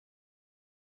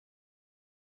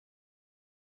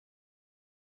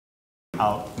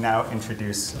I'll now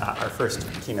introduce our first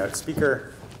keynote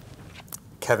speaker,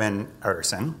 Kevin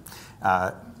Outterson.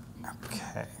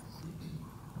 Okay.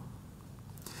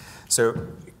 So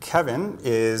Kevin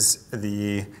is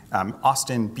the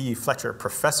Austin B. Fletcher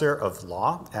Professor of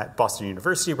Law at Boston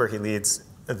University, where he leads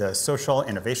the Social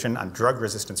Innovation on Drug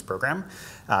Resistance Program.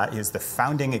 He is the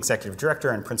founding executive director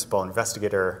and principal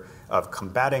investigator of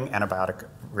Combating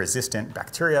Antibiotic-Resistant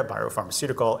Bacteria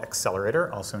Biopharmaceutical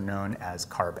Accelerator, also known as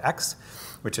CARB-X,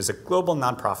 which is a global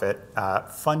nonprofit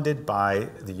funded by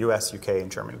the US, UK,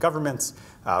 and German governments,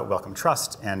 Wellcome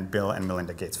Trust, and Bill and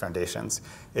Melinda Gates Foundations.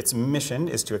 Its mission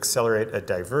is to accelerate a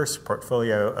diverse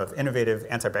portfolio of innovative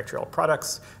antibacterial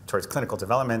products towards clinical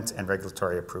development and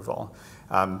regulatory approval.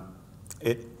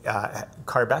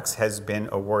 CARB-X has been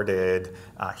awarded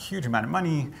a huge amount of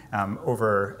money,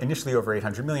 initially over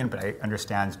 800 million, but I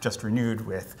understand just renewed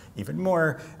with even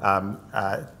more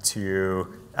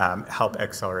to help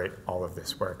accelerate all of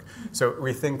this work. So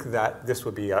we think that this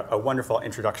will be a wonderful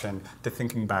introduction to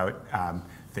thinking about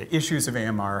the issues of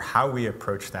AMR, how we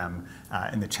approach them,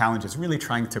 and the challenges, really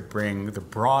trying to bring the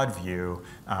broad view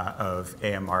of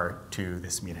AMR to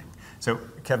this meeting. So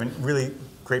Kevin, really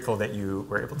grateful that you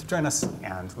were able to join us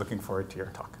and looking forward to your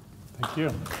talk. Thank you.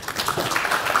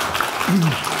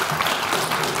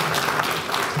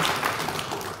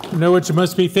 You know what you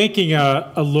must be thinking,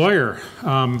 a lawyer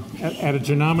at a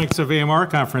Genomics of AMR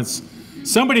conference.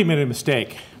 Somebody made a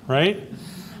mistake, right?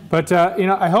 But you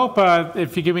know, I hope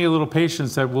if you give me a little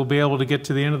patience that we'll be able to get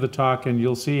to the end of the talk and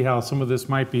you'll see how some of this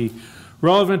might be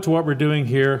relevant to what we're doing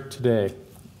here today.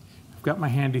 I've got my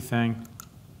handy thing.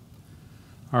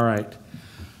 All right.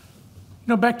 You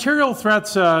know, bacterial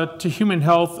threats to human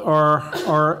health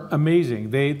are amazing.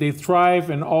 They thrive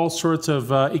in all sorts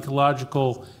of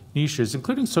ecological niches,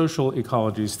 including social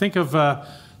ecologies. Think of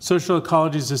social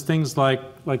ecologies as things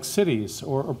like cities,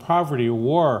 or poverty, or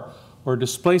war, or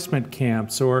displacement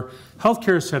camps, or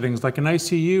healthcare settings like an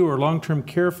ICU or long-term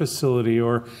care facility,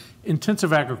 or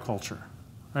intensive agriculture,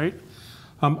 right?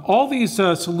 All these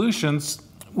solutions,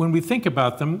 when we think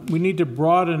about them, we need to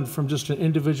broaden from just an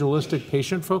individualistic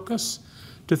patient focus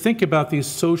to think about these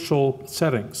social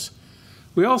settings.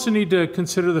 We also need to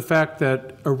consider the fact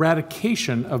that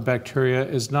eradication of bacteria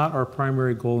is not our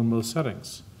primary goal in most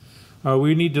settings.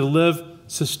 We need to live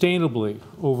sustainably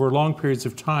over long periods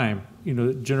of time, you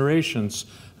know, generations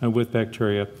with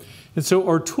bacteria. And so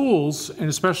our tools, and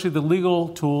especially the legal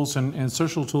tools and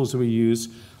social tools that we use,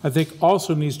 I think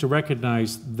also needs to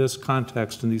recognize this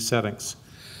context in these settings.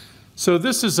 So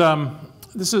this is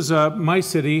my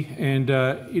city, and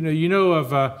you know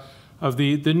of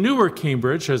the newer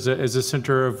Cambridge as a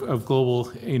center of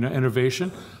global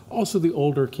innovation, also the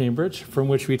older Cambridge from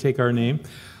which we take our name.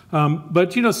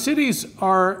 But you know, cities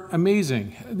are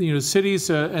amazing. You know,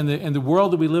 cities and the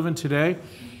world that we live in today,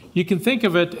 you can think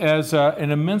of it as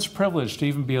an immense privilege to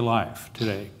even be alive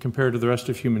today compared to the rest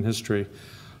of human history.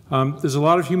 There's a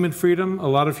lot of human freedom, a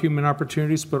lot of human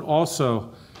opportunities, but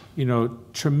also, you know,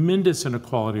 tremendous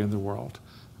inequality in the world.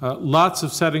 Lots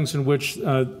of settings in which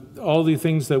all the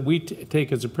things that we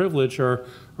take as a privilege are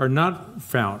not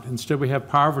found. Instead, we have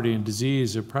poverty and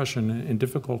disease, oppression, and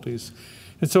difficulties.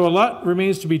 And so a lot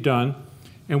remains to be done.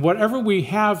 And whatever we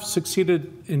have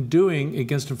succeeded in doing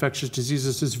against infectious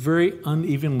diseases is very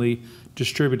unevenly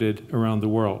distributed around the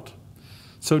world.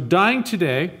 So dying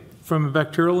today from a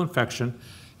bacterial infection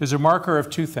is a marker of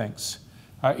two things,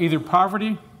 either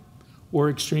poverty or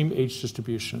extreme age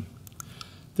distribution.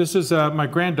 This is my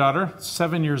granddaughter,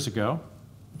 7 years ago.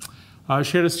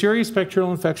 She had a serious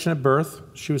bacterial infection at birth.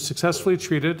 She was successfully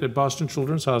treated at Boston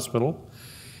Children's Hospital.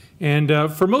 And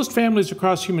for most families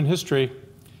across human history,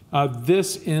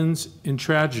 this ends in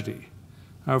tragedy.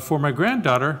 For my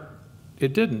granddaughter,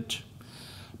 it didn't.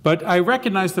 But I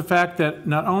recognize the fact that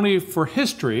not only for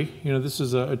history, you know, this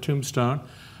is a tombstone,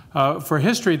 for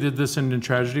history did this end in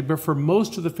tragedy, but for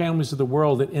most of the families of the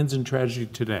world, it ends in tragedy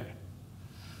today.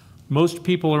 Most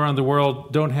people around the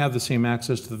world don't have the same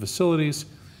access to the facilities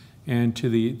and to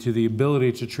the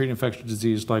ability to treat infectious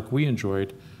disease like we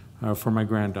enjoyed for my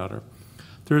granddaughter.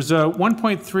 There's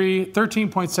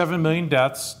 13.7 million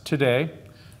deaths today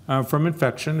from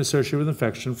infection, associated with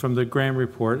infection, from the Graham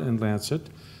Report and Lancet.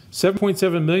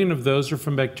 7.7 million of those are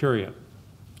from bacteria.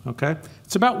 Okay?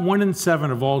 It's about 1 in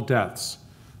 7 of all deaths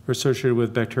are associated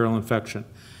with bacterial infection.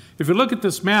 If you look at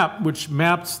this map, which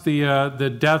maps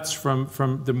the deaths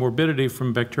from the morbidity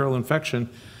from bacterial infection,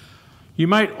 you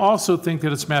might also think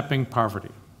that it's mapping poverty,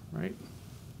 right?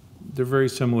 They're very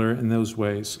similar in those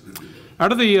ways.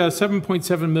 Out of the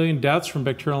 7.7 million deaths from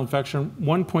bacterial infection,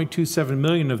 1.27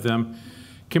 million of them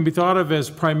can be thought of as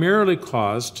primarily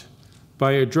caused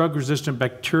by a drug-resistant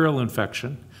bacterial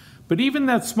infection. But even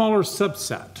that smaller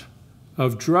subset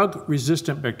of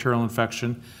drug-resistant bacterial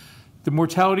infection, the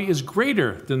mortality is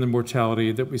greater than the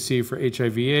mortality that we see for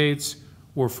HIV/AIDS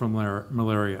or from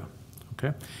malaria,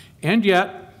 okay? And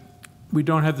yet, we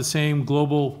don't have the same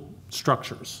global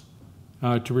structures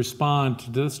to respond to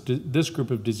this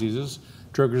group of diseases,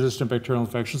 drug-resistant bacterial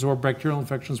infections or bacterial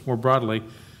infections more broadly,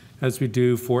 as we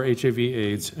do for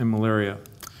HIV/AIDS and malaria.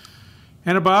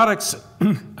 Antibiotics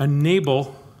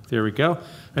enable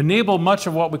much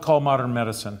of what we call modern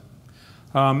medicine.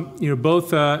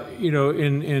 Both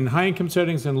in high-income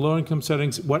settings and low-income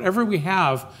settings, whatever we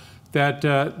have that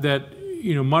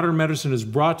modern medicine has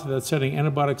brought to that setting,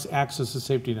 antibiotics acts as a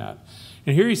safety net.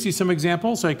 And here you see some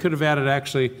examples. I could have added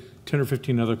actually 10 or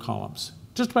 15 other columns.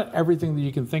 Just about everything that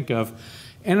you can think of.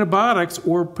 Antibiotics,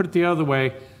 or put it the other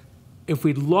way, if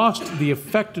we lost the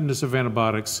effectiveness of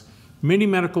antibiotics, many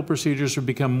medical procedures would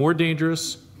become more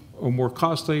dangerous or more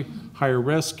costly, higher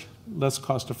risk, less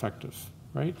cost effective,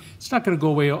 right? It's not going to go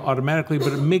away automatically,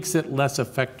 but it makes it less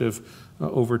effective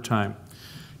over time.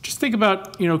 Just think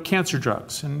about, cancer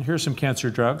drugs, and here's some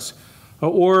cancer drugs,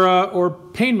 or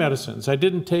pain medicines. I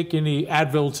didn't take any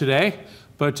Advil today,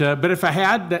 but if I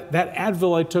had, that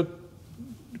Advil I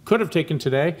could have taken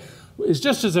today is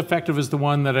just as effective as the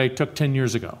one that I took 10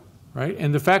 years ago, right?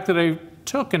 And the fact that I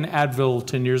took an Advil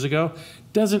 10 years ago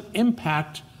doesn't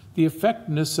impact the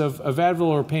effectiveness of Advil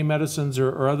or pain medicines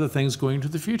or other things going into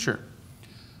the future.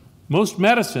 Most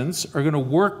medicines are going to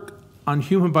work on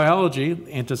human biology,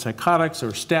 antipsychotics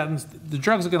or statins. The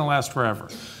drugs are going to last forever.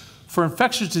 For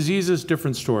infectious diseases,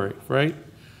 different story, right?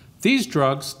 These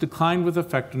drugs decline with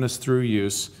effectiveness through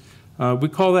use. We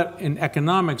call that in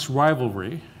economics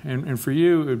rivalry, and for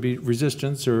you it would be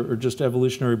resistance or just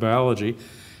evolutionary biology.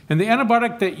 And the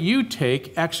antibiotic that you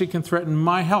take actually can threaten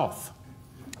my health.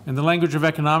 In the language of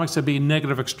economics, that'd be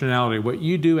negative externality. What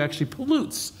you do actually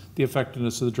pollutes the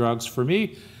effectiveness of the drugs. For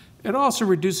me, it also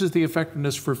reduces the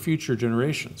effectiveness for future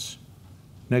generations.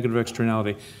 Negative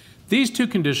externality. These two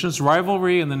conditions,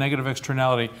 rivalry and the negative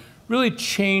externality, really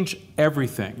change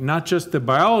everything. Not just the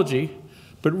biology,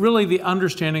 but really the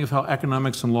understanding of how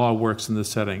economics and law works in this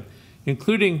setting,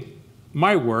 including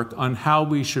my work on how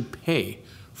we should pay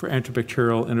for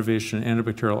antibacterial innovation,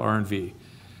 antibacterial R&V.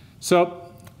 So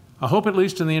I hope at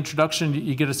least in the introduction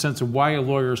you get a sense of why a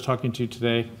lawyer is talking to you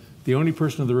today. The only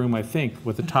person in the room, I think,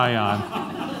 with a tie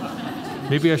on.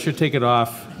 Maybe I should take it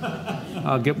off.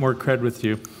 I'll get more cred with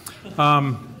you.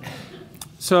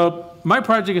 So my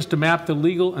project is to map the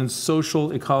legal and social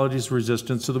ecologies of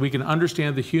resistance so that we can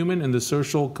understand the human and the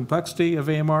social complexity of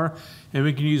AMR, and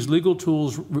we can use legal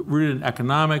tools rooted in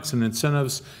economics and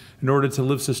incentives in order to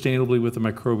live sustainably with the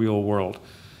microbial world.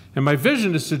 And my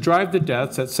vision is to drive the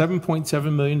deaths, at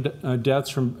 7.7 million deaths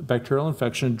from bacterial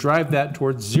infection, drive that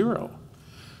towards zero.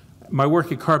 My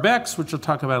work at CarbX, which I'll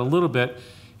talk about a little bit,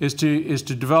 is to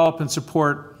develop and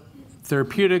support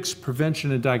therapeutics,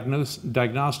 prevention, and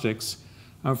diagnostics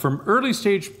from early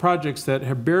stage projects that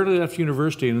have barely left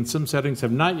university and in some settings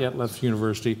have not yet left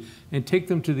university, and take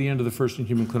them to the end of the first in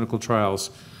human clinical trials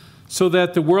so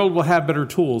that the world will have better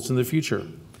tools in the future.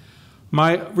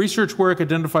 My research work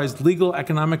identifies legal,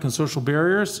 economic, and social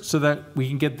barriers so that we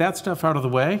can get that stuff out of the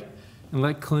way and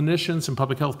let clinicians and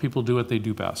public health people do what they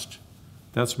do best.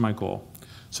 That's my goal.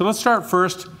 So let's start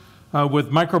first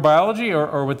with microbiology,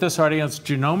 or with this audience,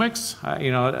 genomics.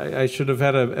 I should have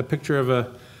had a picture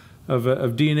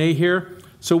of DNA here.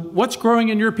 So what's growing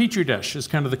in your petri dish is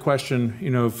kind of the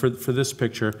question, for this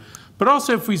picture. But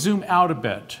also if we zoom out a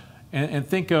bit and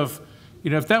think of,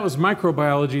 if that was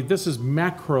microbiology, this is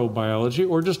macrobiology,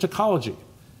 or just ecology.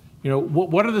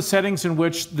 What are the settings in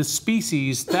which the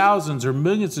species, thousands or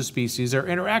millions of species, are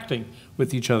interacting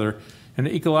with each other in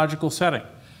an ecological setting?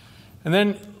 And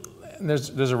then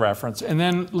there's a reference. And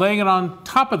then laying it on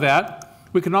top of that,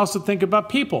 we can also think about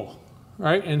people,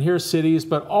 right? And here's cities,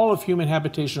 but all of human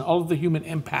habitation, all of the human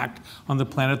impact on the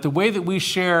planet, the way that we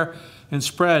share and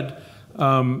spread,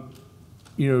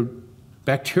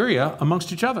 bacteria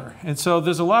amongst each other. And so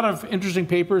there's a lot of interesting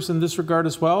papers in this regard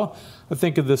as well. I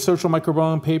think of the social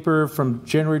microbiome paper from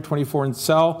January 24 in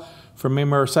Cell from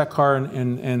Maymar Sakhar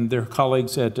and their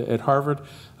colleagues at Harvard,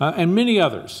 and many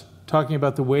others talking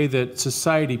about the way that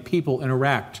society, people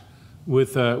interact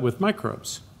with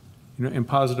microbes, in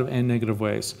positive and negative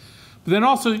ways. But then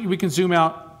also we can zoom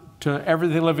out to every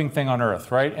living thing on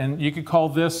Earth, right? And you could call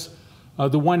this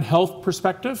the One Health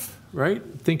perspective, right?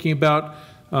 Thinking about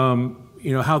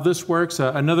how this works.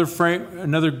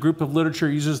 Another group of literature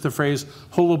uses the phrase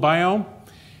holobiome,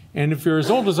 And if you're as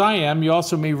old as I am, you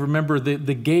also may remember the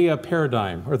Gaia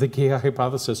paradigm or the Gaia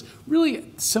hypothesis.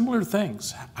 Really similar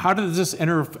things. How does this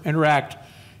interact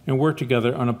and work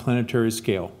together on a planetary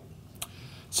scale?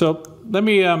 So let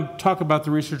me talk about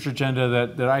the research agenda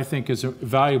that I think is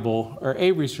valuable, or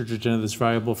a research agenda that's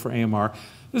valuable for AMR.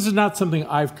 This is not something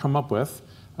I've come up with.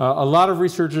 A lot of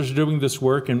researchers are doing this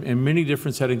work in many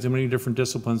different settings and many different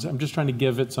disciplines. I'm just trying to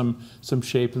give it some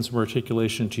shape and some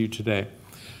articulation to you today.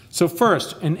 So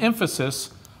first, an emphasis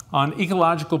on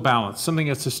ecological balance, something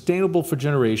that's sustainable for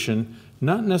generation,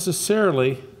 not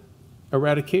necessarily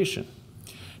eradication.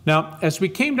 Now, as we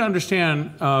came to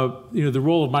understand the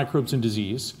role of microbes in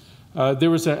disease, there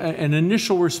was an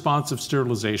initial response of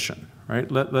sterilization, right?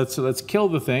 Let's kill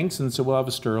the things, and so we'll have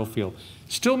a sterile field.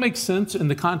 Still makes sense in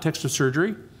the context of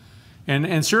surgery,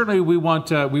 and certainly we want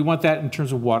that in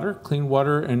terms of water. Clean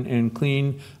water and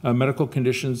clean medical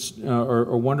conditions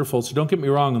are wonderful, so don't get me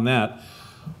wrong on that.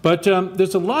 But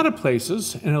there's a lot of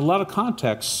places and a lot of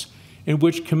contexts in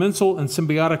which commensal and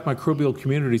symbiotic microbial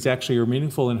communities actually are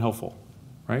meaningful and helpful,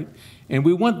 right? And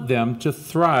we want them to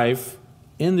thrive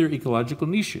in their ecological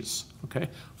niches, okay?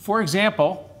 For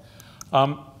example,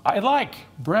 I like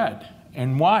bread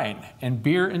and wine and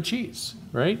beer and cheese,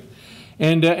 right?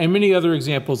 And many other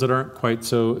examples that aren't quite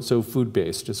so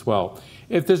food-based as well.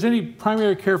 If there's any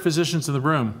primary care physicians in the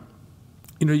room,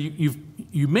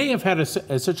 you may have had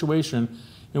a situation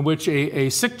in which a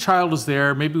sick child is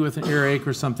there, maybe with an earache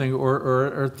or something,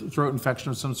 or a throat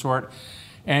infection of some sort,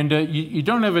 and you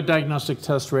don't have a diagnostic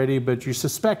test ready, but you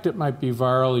suspect it might be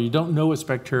viral, or you don't know it's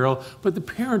bacterial, but the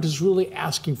parent is really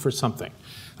asking for something.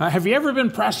 Have you ever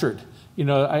been pressured?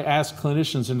 I ask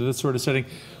clinicians into this sort of setting,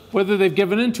 whether they've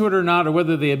given into it or not, or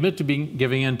whether they admit to being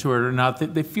giving into it or not,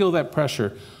 they feel that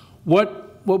pressure.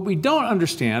 What we don't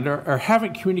understand or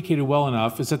haven't communicated well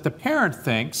enough is that the parent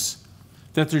thinks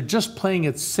that they're just playing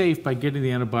it safe by getting the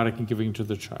antibiotic and giving it to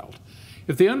the child.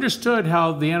 If they understood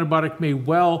how the antibiotic may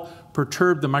well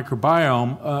perturb the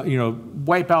microbiome,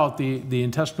 wipe out the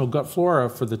intestinal gut flora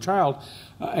for the child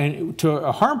and to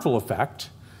a harmful effect,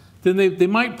 then they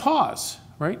might pause,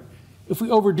 right? If we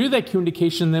overdo that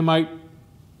communication, they might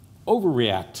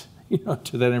overreact,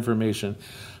 to that information.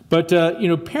 But,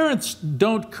 patients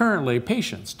don't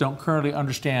currently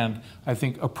understand, I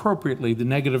think, appropriately the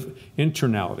negative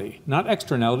internality, not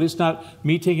externality. It's not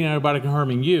me taking an antibiotic and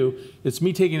harming you. It's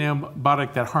me taking an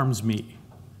antibiotic that harms me.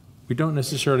 We don't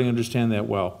necessarily understand that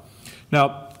well.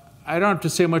 Now, I don't have to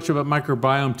say much about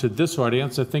microbiome to this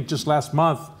audience. I think just last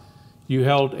month, you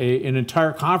held an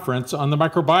entire conference on the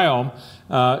microbiome,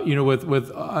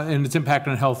 and its impact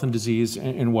on health and disease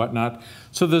and whatnot.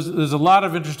 So there's a lot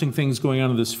of interesting things going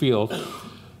on in this field.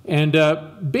 And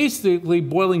basically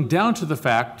boiling down to the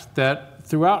fact that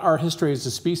throughout our history as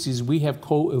a species, we have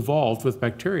co-evolved with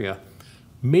bacteria.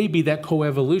 Maybe that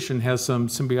co-evolution has some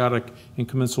symbiotic and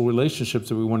commensal relationships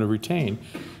that we want to retain.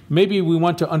 Maybe we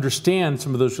want to understand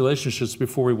some of those relationships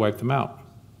before we wipe them out.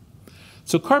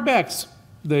 So Carbex,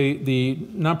 the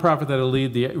nonprofit that I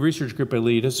lead, the research group I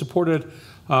lead, has supported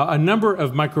a number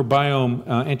of microbiome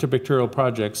antibacterial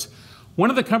projects. One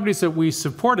of the companies that we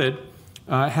supported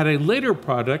had a later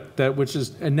product which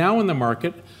is now in the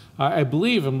market. I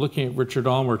believe, I'm looking at Richard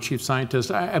Alm, our chief scientist,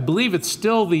 I believe it's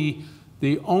still the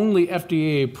only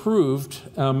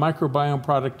FDA-approved microbiome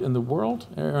product in the world,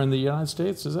 or in the United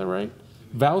States, is that right?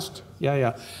 VOWST?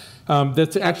 Yeah.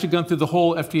 That's actually gone through the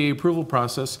whole FDA approval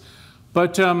process.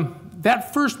 But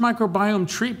that first microbiome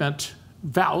treatment,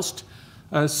 VOWST,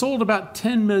 sold about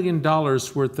 $10 million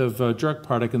worth of drug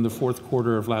product in the fourth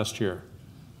quarter of last year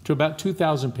to about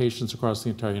 2,000 patients across the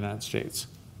entire United States.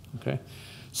 Okay?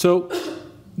 So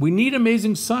we need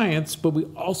amazing science, but we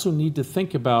also need to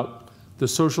think about the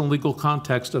social and legal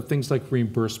context of things like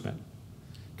reimbursement.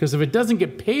 Because if it doesn't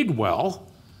get paid well,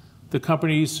 the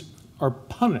companies are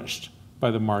punished by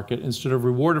the market instead of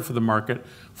rewarded for the market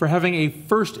for having a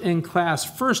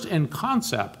first-in-class,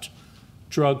 first-in-concept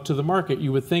drug to the market.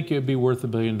 You would think it would be worth $1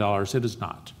 billion. It is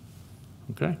not.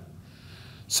 Okay?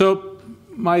 So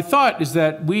my thought is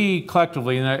that we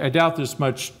collectively, and I doubt there's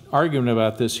much argument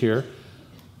about this here,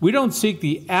 we don't seek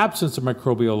the absence of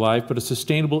microbial life, but a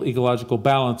sustainable ecological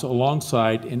balance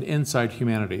alongside and inside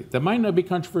humanity. That might not be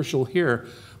controversial here,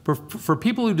 but for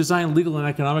people who design legal and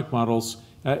economic models,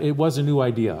 it was a new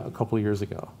idea a couple of years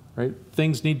ago, right?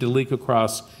 Things need to leak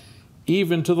across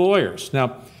even to the lawyers.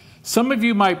 Now, some of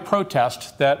you might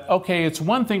protest that, okay, it's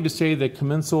one thing to say that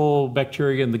commensal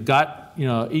bacteria in the gut, E.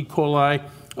 coli,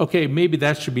 okay, maybe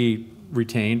that should be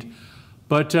retained.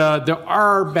 But there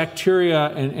are bacteria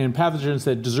and pathogens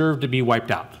that deserve to be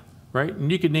wiped out, right?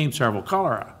 And you could name several: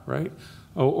 cholera, right?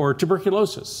 or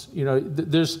tuberculosis.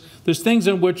 There's things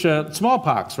in which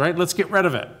smallpox, right? Let's get rid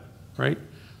of it, right?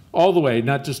 All the way,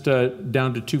 not just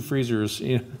down to 2 freezers,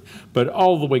 but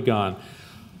all the way gone.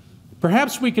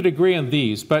 Perhaps we could agree on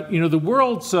these, but the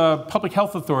world's public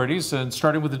health authorities, and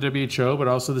starting with the WHO, but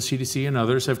also the CDC and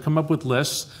others, have come up with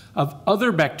lists of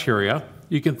other bacteria.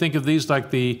 You can think of these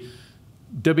like the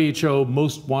WHO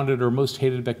most wanted or most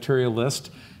hated bacteria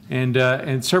list.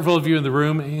 And several of you in the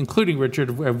room, including Richard,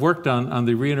 have worked on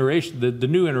the reiteration, the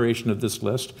new iteration of this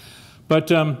list.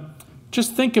 But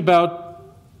just think about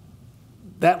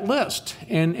that list.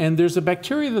 And there's a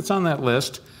bacteria that's on that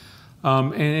list,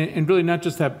 and really not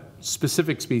just that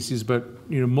specific species, but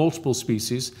multiple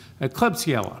species,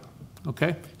 Klebsiella,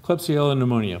 okay? Klebsiella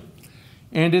pneumonia.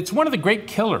 And it's one of the great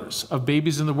killers of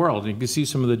babies in the world. And you can see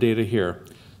some of the data here.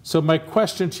 So my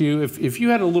question to you, if you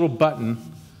had a little button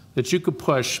that you could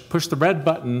push the red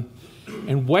button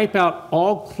and wipe out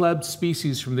all Kleb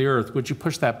species from the earth, would you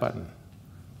push that button?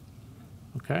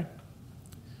 Okay?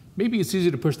 Maybe it's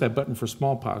easy to push that button for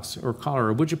smallpox or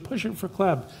cholera. Would you push it for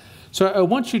Kleb? So I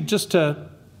want you just to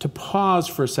pause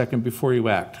for a second before you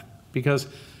act, because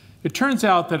it turns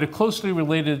out that a closely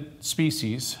related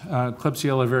species,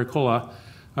 Klebsiella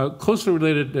varicola, closely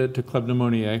related to Kleb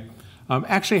pneumoniae,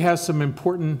 actually has some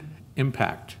important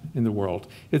impact in the world.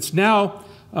 It's now,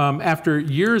 after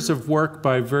years of work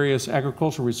by various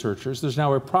agricultural researchers, there's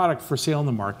now a product for sale in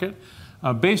the market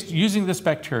based using this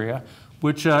bacteria,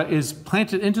 which is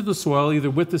planted into the soil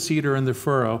either with the seed or in the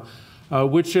furrow,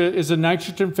 which is a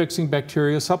nitrogen-fixing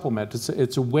bacteria supplement.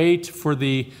 It's a way for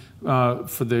the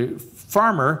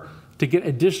farmer to get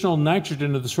additional nitrogen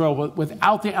into the soil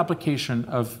without the application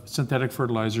of synthetic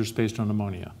fertilizers based on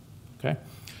ammonia. Okay?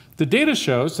 The data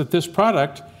shows that this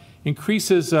product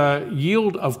increases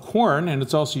yield of corn, and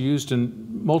it's also used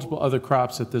in multiple other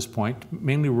crops at this point,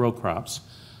 mainly row crops,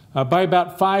 by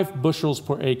about 5 bushels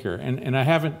per acre. And I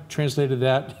haven't translated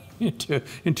that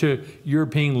into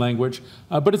European language,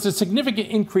 but it's a significant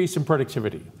increase in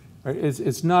productivity. Right?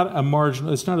 It's not a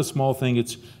marginal, it's not a small thing.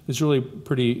 It's really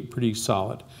pretty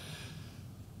solid.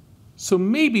 So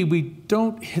maybe we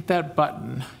don't hit that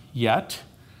button yet.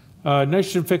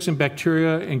 Nitrogen-fixing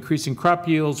bacteria increasing crop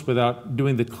yields without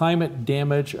doing the climate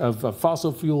damage of a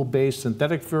fossil fuel-based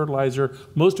synthetic fertilizer,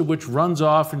 most of which runs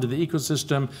off into the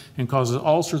ecosystem and causes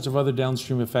all sorts of other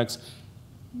downstream effects.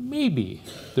 Maybe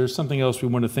there's something else we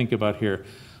want to think about here.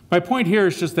 My point here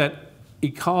is just that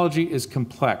ecology is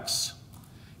complex,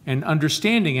 and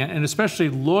understanding it, and especially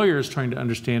lawyers trying to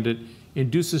understand it,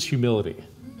 induces humility,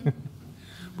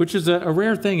 which is a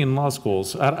rare thing in law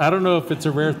schools. I don't know if it's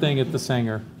a rare thing at the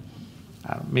Sanger.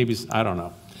 I don't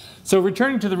know. So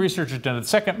returning to the research agenda, the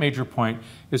second major point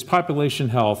is population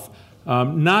health,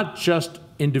 not just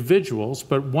individuals,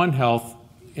 but One Health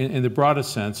in the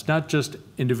broadest sense, not just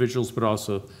individuals, but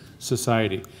also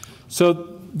society.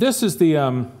 So this is the,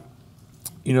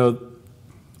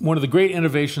 one of the great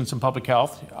innovations in public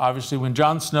health. Obviously, when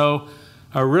John Snow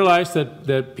realized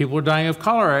that people were dying of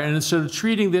cholera, and instead of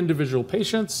treating the individual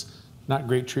patients, not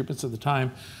great treatments at the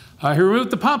time, he removed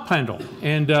the pump handle.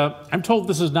 And I'm told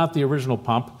this is not the original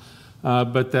pump,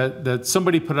 but that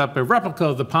somebody put up a replica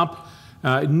of the pump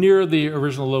near the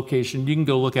original location. You can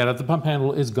go look at it. The pump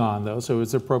handle is gone, though, so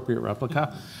it's an appropriate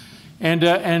replica.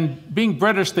 And being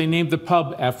British, they named the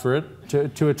pub after it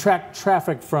to attract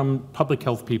traffic from public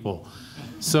health people.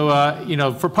 So,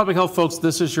 for public health folks,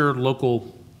 this is your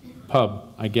local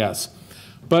pub, I guess.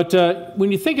 But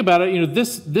when you think about it,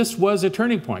 this was a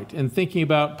turning point in thinking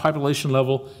about population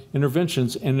level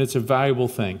interventions, and it's a valuable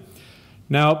thing.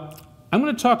 Now, I'm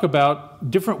going to talk about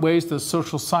different ways the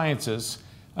social sciences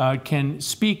can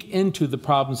speak into the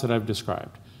problems that I've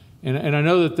described. And I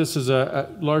know that this is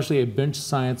largely a bench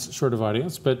science sort of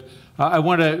audience, but I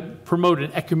want to promote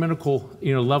an ecumenical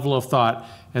level of thought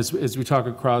as we talk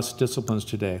across disciplines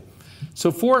today.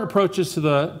 So 4 approaches to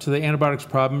the antibiotics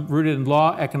problem rooted in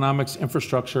law, economics,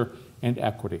 infrastructure, and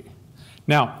equity.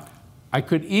 Now, I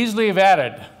could easily have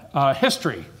added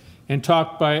history and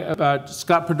talked about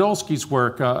Scott Podolsky's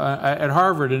work at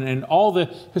Harvard and all the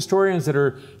historians that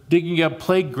are digging up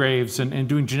plague graves and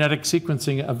doing genetic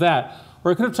sequencing of that. Or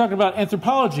I could have talked about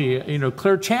anthropology,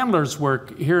 Claire Chandler's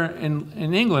work here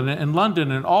in England, in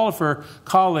London, and all of her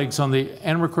colleagues on the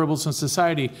Antimicrobials in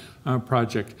Society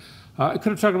project. I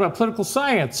could have talked about political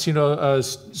science,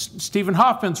 Stephen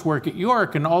Hoffman's work at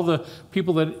York and all the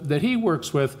people that he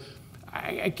works with.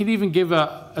 I could even give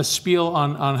a spiel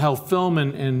on how film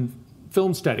and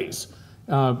film studies,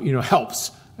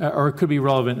 helps, or it could be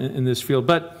relevant in this field.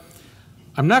 But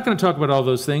I'm not going to talk about all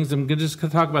those things. I'm just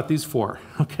going to talk about these 4,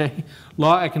 okay?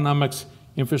 Law, economics,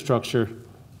 infrastructure,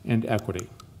 and equity.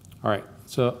 All right,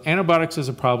 So antibiotics is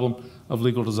a problem of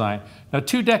legal design. Now,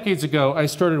 2 decades ago, I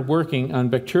started working on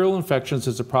bacterial infections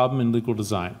as a problem in legal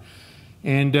design.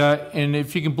 And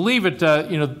if you can believe it,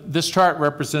 this chart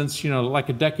represents, like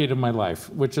a decade of my life,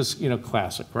 which is,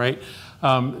 classic, right?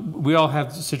 We all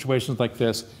have situations like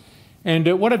this.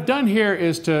 And what I've done here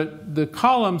is the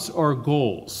columns are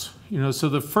goals. So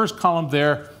the first column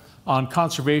there on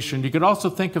conservation, you could also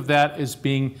think of that as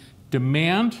being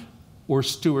demand or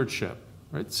stewardship,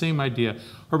 right? Same idea.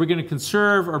 Are we going to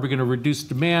conserve? Are we going to reduce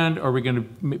demand? Are we going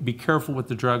to be careful with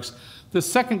the drugs? The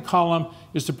second column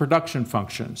is the production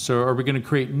function. So are we going to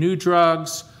create new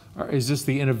drugs? Or is this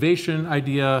the innovation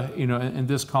idea, in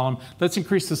this column? Let's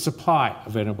increase the supply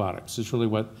of antibiotics is really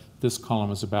what this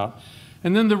column is about.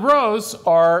 And then the rows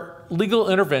are legal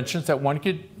interventions that one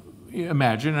could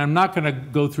imagine. And I'm not going to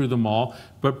go through them all,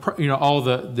 but all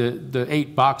the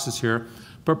 8 boxes here.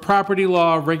 But property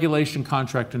law, regulation,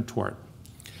 contract, and tort.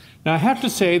 Now I have to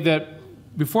say that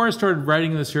before I started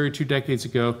writing this area 2 decades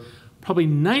ago, probably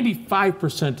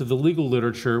 95% of the legal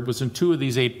literature was in 2 of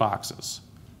these 8 boxes.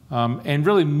 And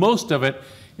really most of it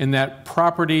in that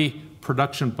property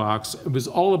production box, it was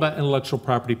all about intellectual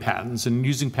property patents and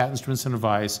using patents to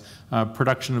incentivize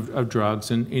production of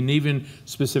drugs and even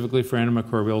specifically for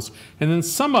antimicrobials. And then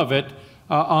some of it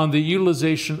on the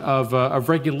utilization of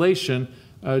regulation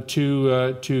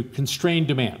to constrain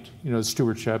demand,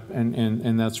 stewardship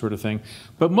and that sort of thing.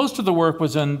 But most of the work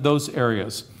was in those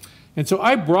areas. And so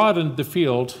I broadened the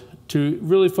field to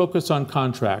really focus on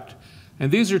contract.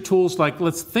 And these are tools like,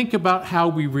 let's think about how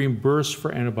we reimburse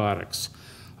for antibiotics.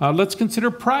 Let's consider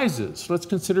prizes. Let's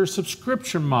consider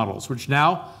subscription models, which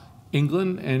now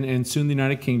England and soon the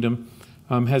United Kingdom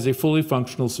has a fully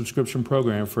functional subscription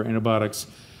program for antibiotics.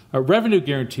 Revenue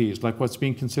guarantees, like what's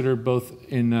being considered both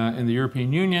in the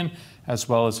European Union as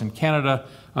well as in Canada.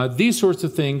 These sorts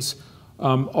of things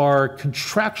are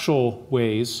contractual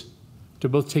ways to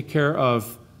both take care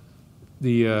of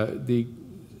the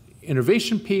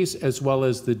innovation piece as well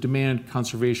as the demand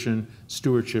conservation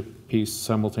stewardship piece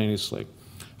simultaneously.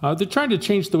 They're trying to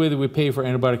change the way that we pay for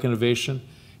antibiotic innovation,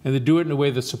 and they do it in a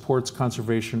way that supports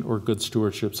conservation or good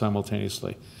stewardship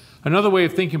simultaneously. Another way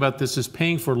of thinking about this is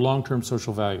paying for long-term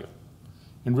social value.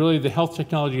 And really the health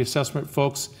technology assessment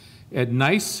folks at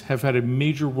NICE have had a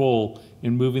major role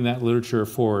in moving that literature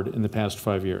forward in the past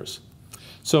 5 years.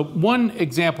 So one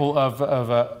example of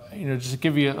just to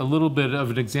give you a little bit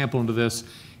of an example into this,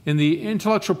 in the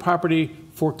intellectual property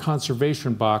for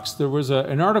conservation box, there was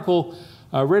an article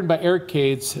written by Eric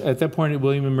Cades at that point at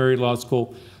William & Mary Law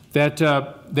School that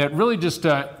really just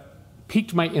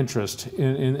piqued my interest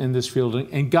in this field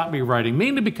and got me writing,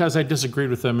 mainly because I disagreed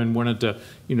with him and wanted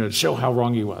to show how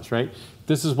wrong he was, right?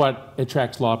 This is what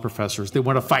attracts law professors. They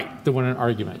want to fight. They want an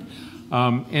argument.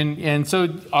 And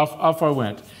so off I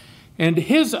went. And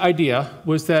his idea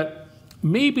was that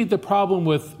maybe the problem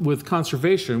with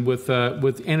conservation, with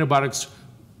antibiotics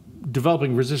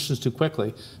developing resistance too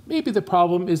quickly, maybe the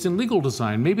problem is in legal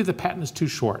design. Maybe the patent is too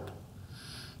short.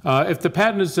 If the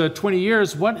patent is 20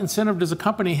 years, what incentive does a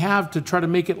company have to try to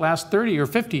make it last 30 or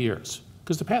 50 years?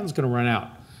 Because the patent's going to run out.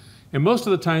 And most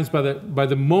of the times, by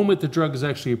the moment the drug is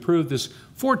actually approved, there's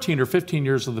 14 or 15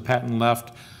 years of the patent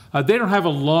left. They don't have a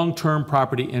long-term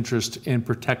property interest in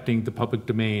protecting the public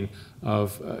domain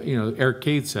of, Eric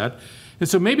Cade said. And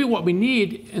so maybe what we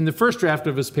need in the first draft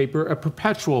of his paper, a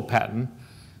perpetual patent,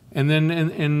 and then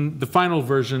in the final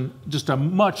version, just a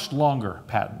much longer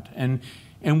patent.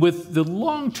 And with the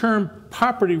long-term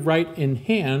property right in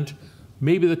hand,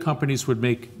 maybe the companies would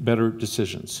make better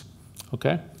decisions,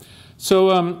 okay?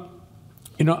 So,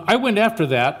 I went after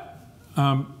that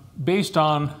based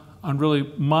on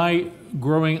really my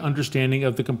growing understanding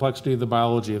of the complexity of the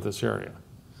biology of this area.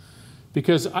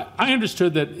 Because I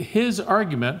understood that his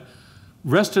argument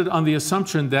rested on the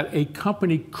assumption that a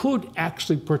company could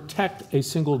actually protect a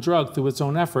single drug through its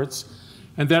own efforts,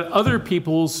 and that other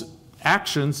people's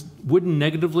actions wouldn't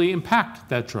negatively impact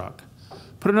that drug.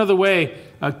 Put another way,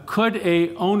 could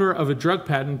an owner of a drug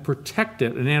patent protect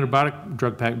it, an antibiotic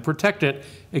drug patent, protect it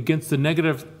against the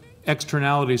negative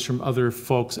externalities from other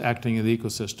folks acting in the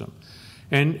ecosystem?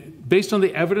 And based on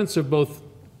the evidence of both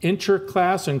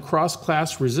inter-class and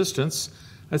cross-class resistance,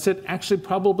 I said, actually,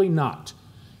 probably not.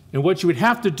 And what you would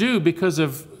have to do because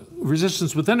of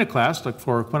resistance within a class, like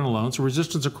fluoroquinolones, or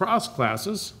resistance across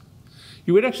classes,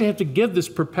 you would actually have to give this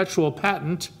perpetual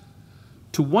patent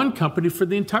to one company for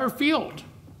the entire field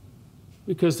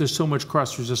because there's so much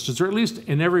cross-resistance, or at least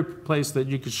in every place that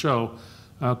you could show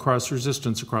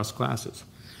cross-resistance across classes.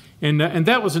 And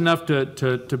that was enough to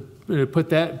put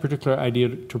that particular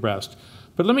idea to rest.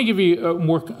 But let me give you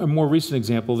a more recent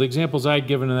example. The examples I had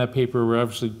given in that paper were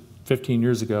obviously 15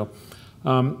 years ago.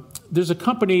 There's a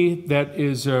company that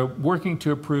is working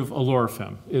to approve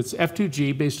olorifim. It's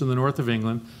F2G, based in the north of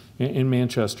England, in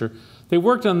Manchester. They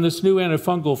worked on this new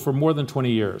antifungal for more than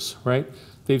 20 years, right?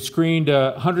 They've screened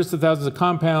hundreds of thousands of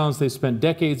compounds. They've spent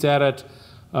decades at it.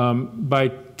 By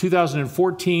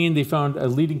 2014, they found a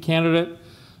leading candidate.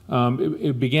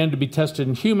 It began to be tested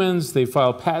in humans. They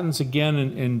filed patents again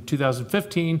in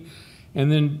 2015,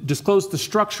 and then disclosed the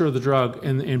structure of the drug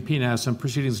in PNAS and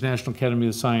Proceedings of the National Academy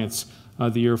of Science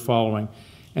the year following.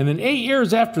 And then 8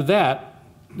 years after that,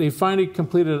 they finally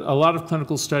completed a lot of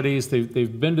clinical studies.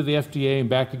 They've been to the FDA and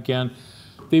back again.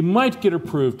 They might get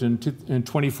approved in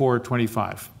 24 or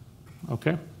 25,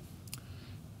 okay?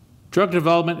 Drug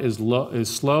development is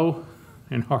slow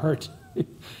and hard,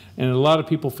 and a lot of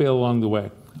people fail along the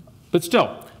way. But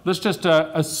still, let's just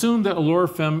assume that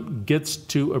olorifim gets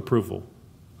to approval.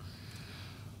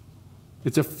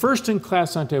 It's a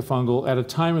first-in-class antifungal at a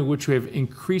time in which we have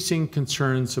increasing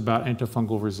concerns about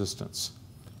antifungal resistance.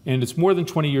 And it's more than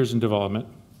 20 years in development.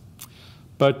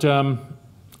 But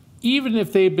even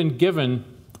if they've been given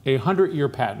a 100-year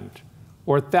patent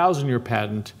or a 1,000-year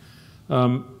patent,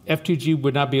 F2G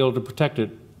would not be able to protect it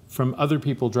from other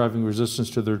people driving resistance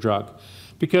to their drug.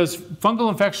 Because fungal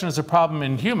infection is a problem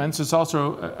in humans, it's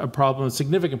also a problem, a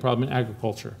significant problem in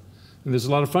agriculture. And there's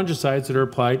a lot of fungicides that are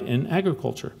applied in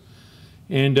agriculture.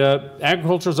 And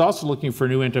agriculture is also looking for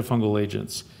new antifungal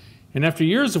agents. And after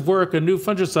years of work, a new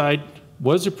fungicide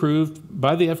was approved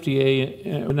by the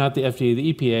FDA, not the FDA,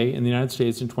 the EPA in the United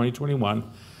States in 2021,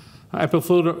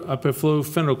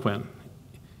 ipafluphenoquin.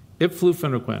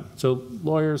 So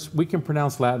lawyers, we can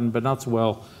pronounce Latin, but not so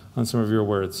well on some of your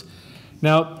words.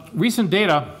 Now, recent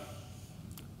data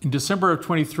in December of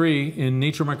 23 in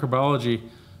Nature Microbiology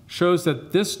shows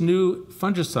that this new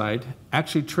fungicide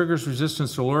actually triggers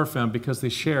resistance to olorifim because they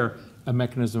share a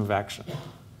mechanism of action.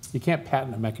 You can't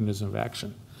patent a mechanism of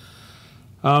action.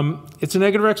 It's a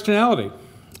negative externality.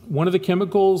 One of the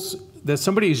chemicals that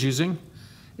somebody is using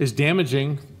is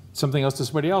damaging something else that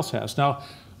somebody else has. Now,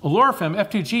 olorifim,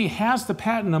 F2G, has the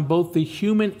patent on both the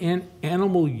human and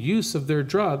animal use of their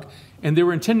drug, and they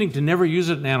were intending to never use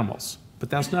it in animals. But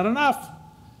that's not enough,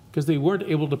 because they weren't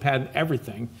able to patent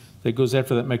everything that goes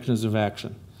after that mechanism of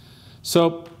action.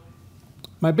 So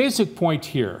my basic point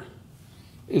here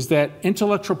is that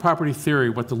intellectual property theory,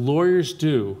 what the lawyers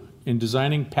do in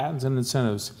designing patents and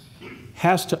incentives,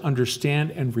 has to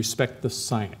understand and respect the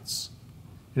science.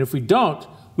 And if we don't,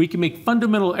 we can make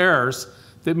fundamental errors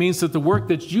that means that the work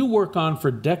that you work on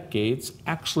for decades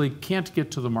actually can't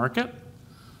get to the market,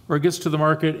 or gets to the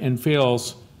market and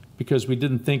fails because we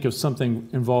didn't think of something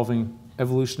involving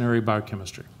evolutionary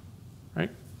biochemistry, right?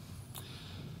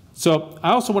 So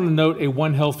I also want to note a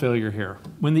One Health failure here.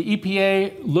 When the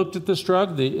EPA looked at this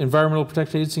drug, the Environmental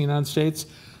Protection Agency in the United States,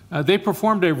 they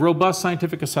performed a robust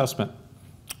scientific assessment.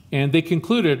 And they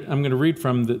concluded, I'm going to read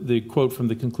from the quote from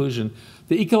the conclusion,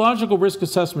 the ecological risk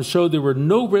assessment showed there were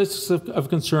no risks of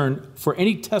concern for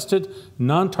any tested,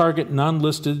 non-target,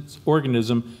 non-listed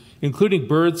organism, including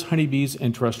birds, honeybees,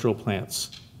 and terrestrial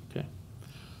plants. Okay.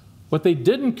 What they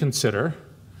didn't consider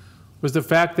was the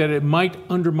fact that it might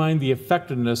undermine the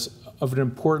effectiveness of an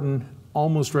important,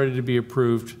 almost ready to be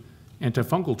approved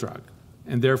antifungal drug,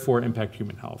 and therefore impact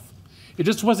human health. It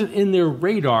just wasn't in their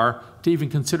radar to even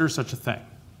consider such a thing.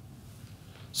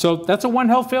 So that's a One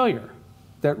Health failure,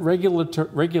 that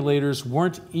regulators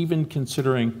weren't even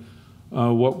considering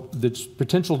what the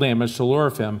potential damage to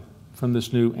olorifim from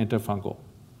this new antifungal.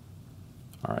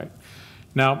 All right.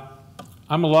 Now,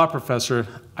 I'm a law professor.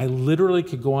 I literally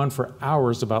could go on for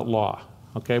hours about law,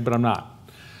 okay, but I'm not.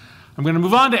 I'm going to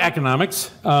move on to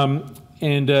economics,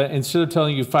 and instead of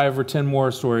telling you 5 or 10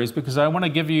 more stories, because I want to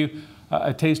give you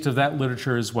a taste of that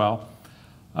literature as well.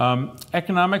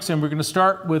 Economics, and we're going to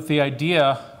start with the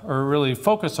idea, or really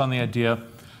focus on the idea,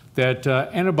 that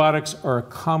antibiotics are a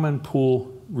common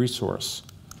pool resource,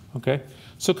 okay?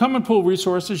 So common pool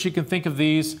resources, you can think of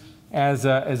these as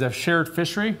a shared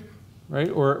fishery, right?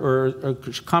 Or a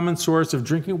common source of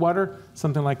drinking water,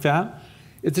 something like that.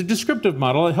 It's a descriptive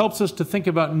model. It helps us to think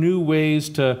about new ways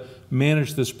to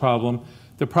manage this problem.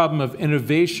 The problem of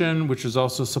innovation, which is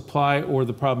also supply, or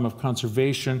the problem of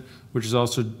conservation, which is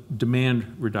also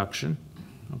demand reduction,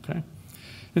 okay?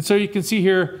 And so you can see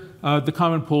here the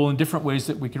common pool in different ways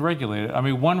that we can regulate it. I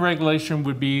mean, one regulation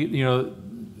would be,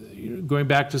 going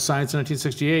back to science in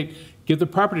 1968, give the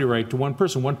property right to one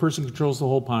person. One person controls the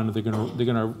whole pond, and they're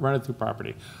going to run it through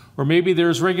property. Or maybe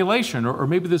there's regulation, or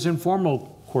maybe there's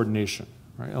informal coordination,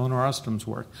 right? Eleanor Ostom's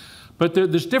work. But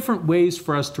there's different ways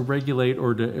for us to regulate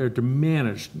or to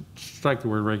manage, strike the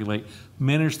word regulate,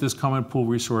 manage this common pool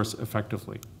resource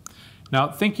effectively. Now,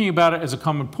 thinking about it as a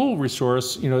common pool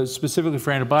resource, specifically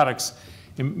for antibiotics,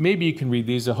 and maybe you can read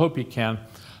these, I hope you can,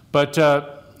 but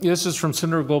this is from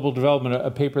Center of Global Development,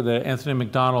 a paper that Anthony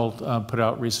McDonald put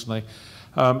out recently.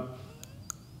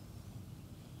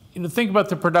 Think about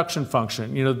the production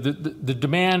function. The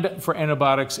demand for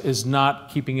antibiotics is not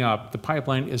keeping up. The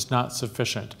pipeline is not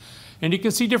sufficient. And you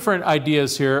can see different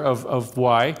ideas here of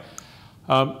why.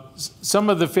 Some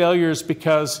of the failures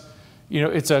because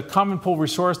it's a common pool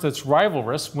resource that's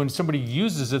rivalrous. When somebody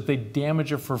uses it, they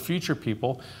damage it for future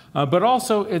people. But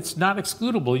also, it's not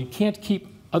excludable. You can't keep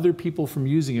other people from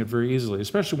using it very easily,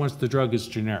 especially once the drug is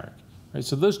generic. Right?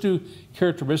 So those two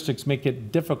characteristics make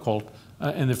it difficult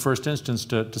in the first instance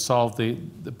to solve the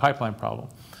pipeline problem.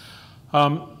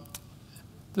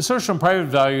 The social and private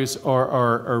values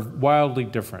are wildly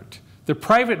different. The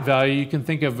private value you can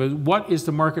think of, what is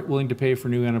the market willing to pay for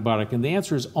new antibiotic? And the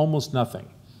answer is almost nothing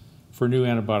for new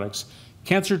antibiotics.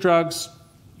 Cancer drugs,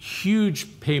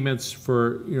 huge payments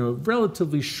for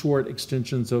relatively short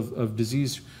extensions of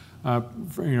disease,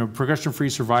 progression-free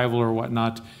survival or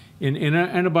whatnot. In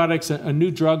antibiotics, a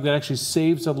new drug that actually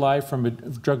saves a life from a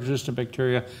drug-resistant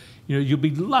bacteria, you'll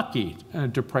be lucky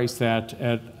to price that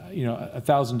at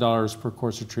 $1,000 per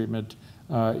course of treatment.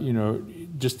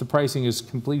 Just the pricing is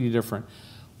completely different.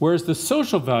 Whereas the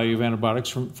social value of antibiotics,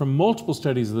 from multiple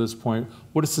studies at this point,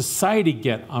 what does society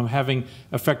get on having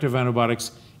effective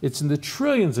antibiotics? It's in the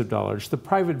trillions of dollars. The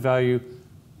private value,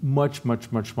 much,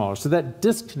 much, much smaller. So that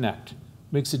disconnect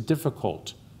makes it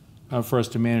difficult for us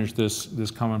to manage this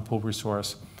common pool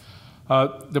resource.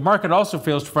 The market also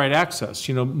fails to provide access.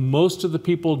 Most of the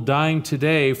people dying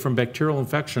today from bacterial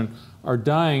infection are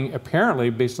dying,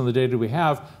 apparently, based on the data we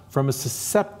have, from a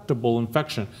susceptible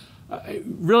infection.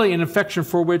 Really an infection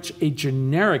for which a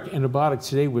generic antibiotic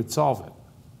today would solve it.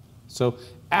 So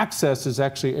access is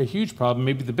actually a huge problem,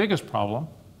 maybe the biggest problem,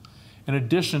 in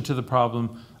addition to the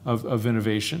problem of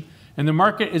innovation. And the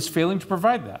market is failing to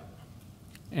provide that.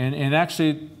 And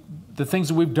actually, the things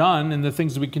that we've done and the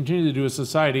things that we continue to do as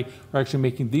society are actually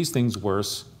making these things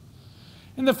worse.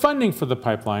 And the funding for the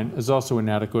pipeline is also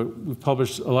inadequate. We've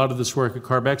published a lot of this work at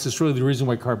Carbex. It's really the reason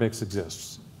why Carbex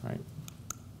exists, right?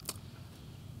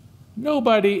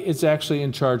 Nobody is actually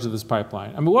in charge of this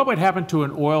pipeline. I mean, what would happen to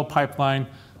an oil pipeline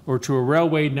or to a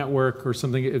railway network or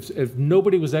something if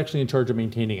nobody was actually in charge of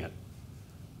maintaining it?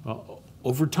 Well,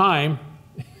 over time,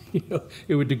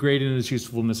 it would degrade in its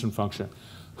usefulness and function.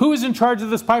 Who is in charge of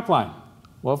this pipeline?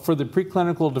 Well, for the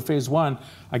preclinical to phase 1,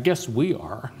 I guess we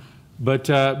are. But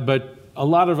a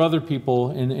lot of other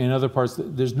people in other parts,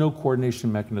 there's no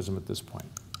coordination mechanism at this point.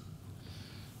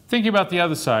 Thinking about the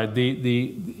other side,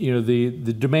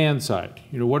 the demand side.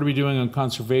 What are we doing on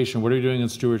conservation? What are we doing on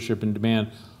stewardship and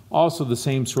demand? Also the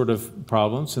same sort of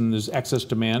problems, and there's excess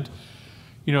demand.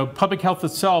 Public health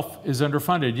itself is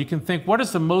underfunded. You can think, what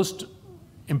is the most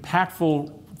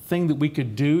impactful thing that we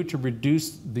could do to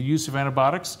reduce the use of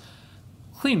antibiotics?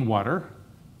 Clean water,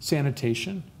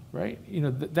 sanitation, right?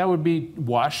 That would be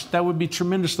WASH. That would be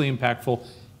tremendously impactful,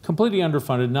 completely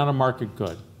underfunded, not a market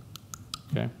good,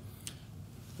 okay?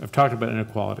 I've talked about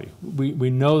inequality. We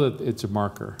know that it's a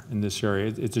marker in this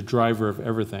area. It's a driver of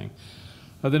everything.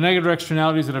 The negative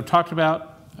externalities that I've talked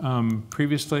about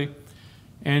previously,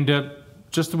 and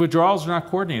just the withdrawals are not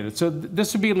coordinated. So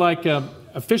this would be like a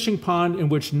fishing pond in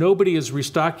which nobody is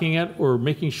restocking it or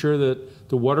making sure that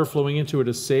the water flowing into it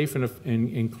is safe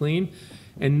and clean,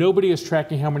 and nobody is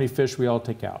tracking how many fish we all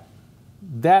take out.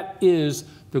 That is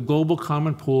the global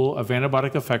common pool of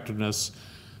antibiotic effectiveness,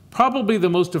 probably the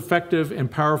most effective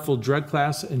and powerful drug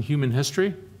class in human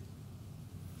history.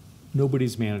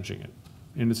 Nobody's managing it,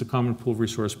 and it's a common pool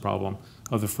resource problem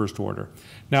of the first order.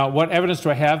 Now, what evidence do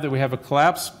I have that we have a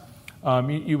collapse?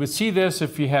 You would see this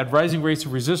if you had rising rates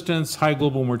of resistance, high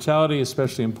global mortality,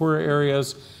 especially in poorer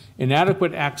areas,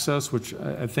 inadequate access, which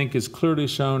I think is clearly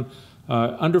shown,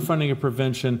 underfunding of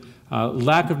prevention,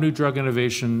 lack of new drug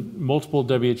innovation, multiple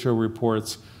WHO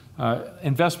reports,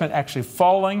 investment actually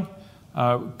falling,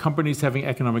 companies having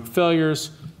economic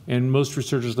failures, and most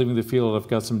researchers leaving the field. I've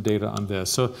got some data on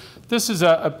this. So this is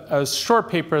a short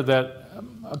paper that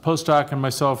a postdoc and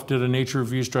myself did in Nature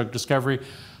Reviews Drug Discovery.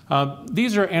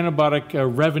 These are antibiotic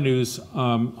revenues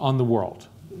on the world,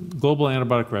 global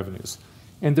antibiotic revenues.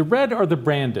 And the red are the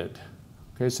branded.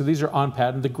 Okay, so these are on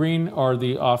patent. The green are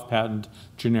the off patent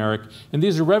generic. And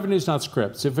these are revenues, not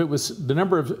scripts. If it was the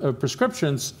number of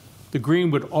prescriptions, the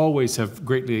green would always have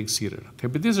greatly exceeded. Okay,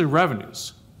 but these are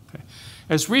revenues. Okay.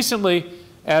 As recently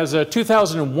as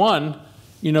 2001,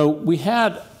 we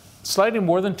had slightly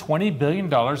more than $20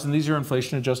 billion, and these are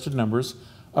inflation-adjusted numbers,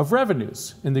 of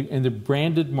revenues in the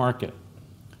branded market.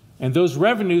 And those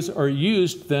revenues are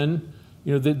used then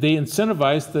they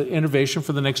incentivize the innovation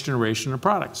for the next generation of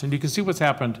products. And you can see what's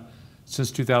happened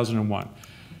since 2001.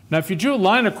 Now, if you drew a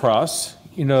line across,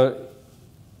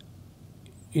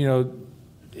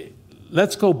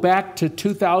 let's go back to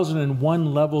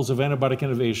 2001 levels of antibiotic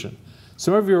innovation.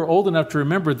 Some of you are old enough to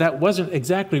remember that wasn't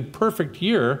exactly a perfect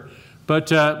year, but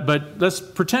let's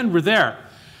pretend we're there.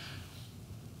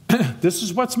 This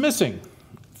is what's missing.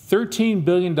 $13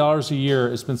 billion a year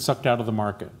has been sucked out of the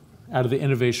market, out of the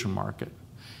innovation market.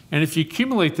 And if you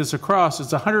accumulate this across,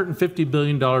 it's $150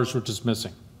 billion which is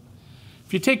missing.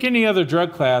 If you take any other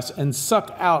drug class and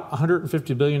suck out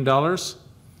 $150 billion,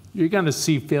 you're going to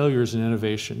see failures in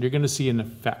innovation. You're going to see an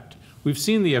effect. We've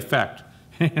seen the effect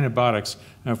in antibiotics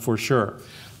for sure.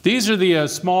 These are the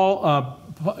small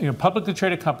publicly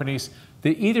traded companies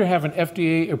that either have an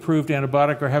FDA-approved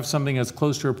antibiotic or have something that's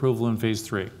close to approval in phase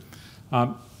 3.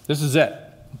 This is it.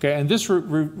 Okay, and this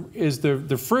is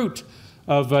the fruit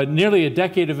of nearly a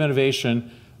decade of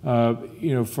innovation,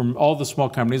 from all the small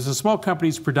companies. The small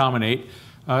companies predominate.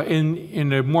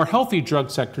 In a more healthy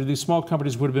drug sector, these small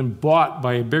companies would have been bought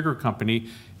by a bigger company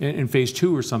in phase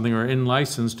 2 or something, or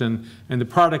in-licensed, and the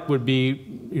product would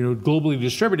be globally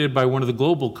distributed by one of the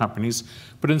global companies.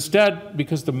 But instead,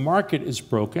 because the market is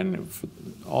broken,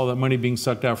 all that money being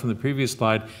sucked out from the previous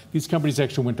slide, these companies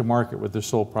actually went to market with their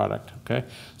sole product. Okay,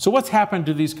 so what's happened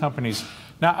to these companies?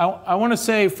 Now, I want to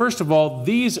say, first of all,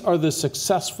 these are the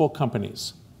successful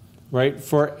companies, right?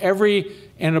 For every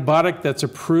antibiotic that's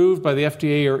approved by the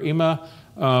FDA or EMA,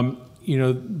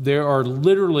 there are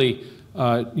literally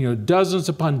dozens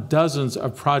upon dozens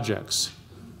of projects.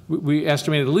 We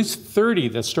estimate at least 30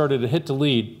 that started a hit to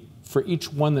lead for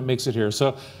each one that makes it here.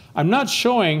 So I'm not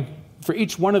showing for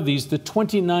each one of these the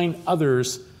 29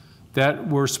 others that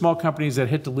were small companies that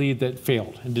hit to lead that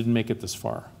failed and didn't make it this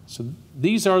far. So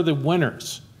these are the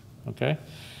winners, okay?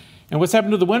 And what's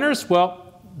happened to the winners?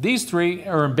 Well, these 3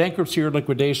 are in bankruptcy or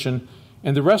liquidation,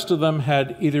 and the rest of them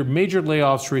had either major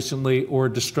layoffs recently or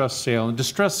a distressed sale. And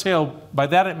distressed sale, by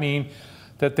that I mean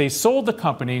that they sold the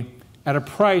company at a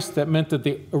price that meant that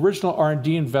the original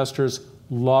R&D investors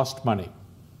lost money.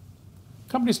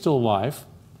 The company's still alive,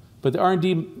 but the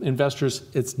R&D investors,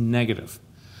 it's negative.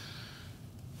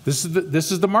 This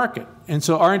is the market. And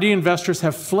so R&D investors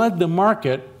have fled the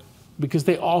market because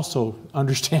they also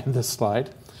understand this slide,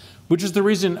 which is the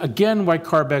reason, again, why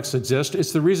CARB-X exists.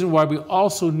 It's the reason why we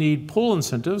also need pull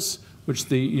incentives, which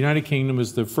the United Kingdom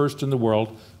is the first in the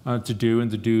world to do,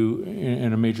 and to do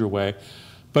in a major way.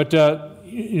 But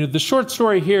the short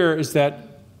story here is that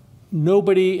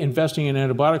nobody investing in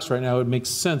antibiotics right now, it makes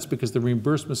sense because the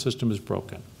reimbursement system is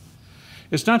broken.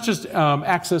 It's not just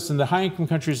access in the high-income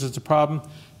countries that's a problem,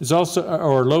 it's also,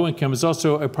 or low-income, it's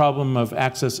also a problem of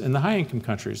access in the high-income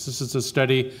countries. This is a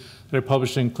study that I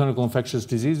published in Clinical Infectious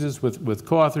Diseases with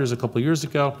co-authors a couple of years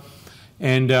ago.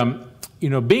 And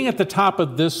being at the top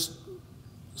of this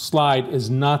slide is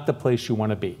not the place you want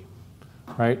to be,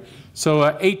 right?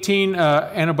 So 18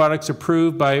 antibiotics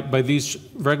approved by these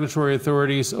regulatory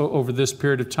authorities over this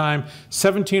period of time.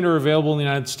 17 are available in the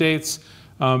United States.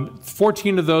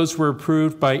 14 of those were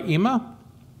approved by EMA.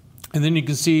 And then you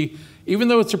can see, even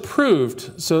though it's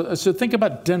approved, so think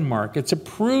about Denmark. It's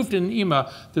approved in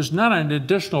EMA. There's not an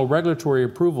additional regulatory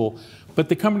approval, but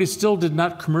the company still did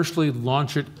not commercially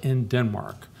launch it in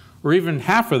Denmark, or even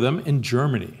half of them in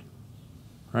Germany,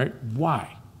 right?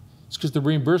 Why? It's because the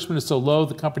reimbursement is so low,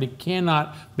 the company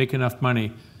cannot make enough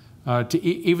money,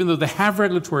 even though they have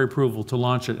regulatory approval to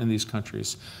launch it in these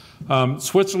countries.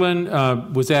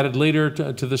 Switzerland was added later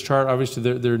to this chart. Obviously,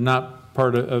 they're not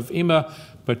part of EMA,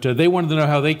 but they wanted to know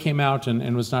how they came out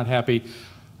and was not happy.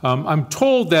 I'm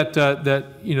told that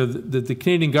the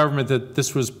Canadian government, that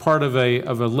this was part of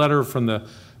a letter from the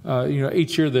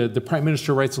each year the Prime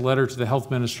Minister writes a letter to the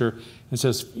Health Minister and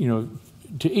says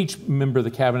to each member of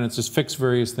the cabinet, it says fix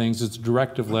various things. It's a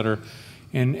directive letter,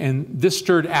 and this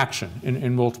stirred action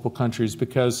in multiple countries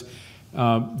because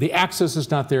the access is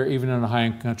not there even in a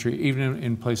high-income country, even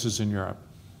in places in Europe.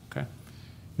 Okay.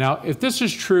 Now, if this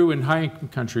is true in high-income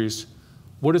countries,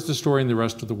 what is the story in the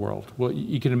rest of the world? Well,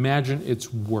 you can imagine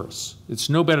it's worse. It's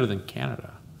no better than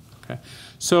Canada. Okay.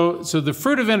 So the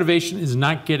fruit of innovation is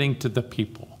not getting to the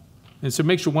people. And so it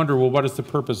makes you wonder, well, what is the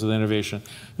purpose of the innovation?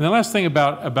 And the last thing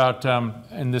about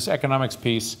in this economics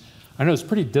piece, I know it's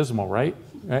pretty dismal, right?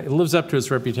 It lives up to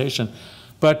its reputation.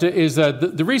 But is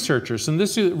the researchers, and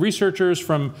this is researchers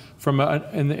from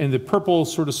in the purple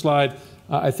sort of slide,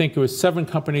 I think it was 7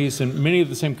 companies, and many of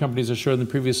the same companies I showed in the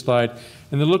previous slide.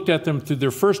 And they looked at them through their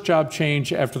first job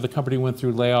change after the company went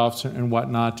through layoffs and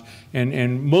whatnot.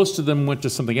 And most of them went to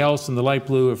something else in the light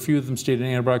blue. A few of them stayed in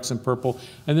antibiotics in purple.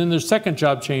 And then their second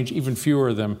job change, even fewer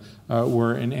of them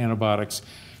were in antibiotics.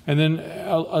 And then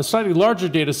a slightly larger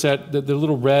data set, the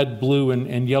little red, blue,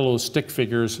 and yellow stick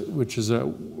figures, which is a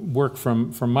work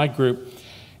from my group.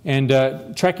 And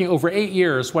tracking over 8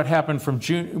 years, what happened from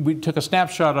June, we took a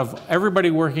snapshot of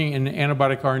everybody working in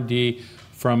antibiotic R&D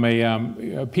from a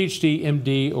PhD,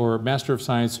 MD, or Master of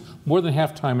Science, more than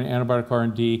half time in antibiotic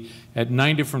R&D at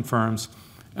 9 different firms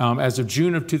as of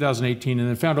June of 2018, and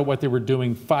then found out what they were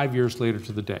doing 5 years later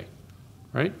to the day,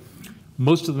 right?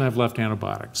 Most of them have left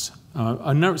antibiotics.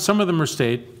 Some of them are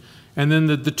stayed. And then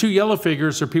the 2 yellow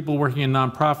figures are people working in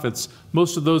nonprofits.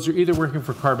 Most of those are either working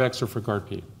for Carbex or for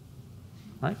GARP.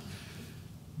 Right?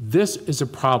 This is a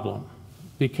problem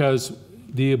because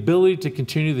the ability to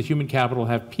continue the human capital,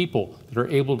 have people that are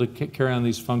able to carry on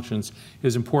these functions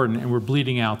is important, and we're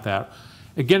bleeding out that.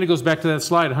 Again, it goes back to that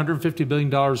slide, $150 billion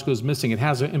goes missing. It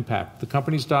has an impact. The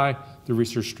companies die, the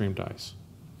research stream dies.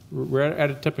 We're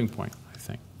at a tipping point, I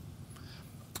think.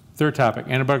 Third topic,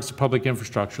 antibiotics to public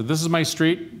infrastructure. This is my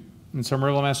street in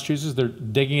Somerville, Massachusetts. They're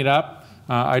digging it up.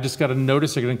 I just got a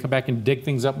notice they're going to come back and dig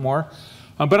things up more.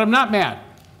 But I'm not mad.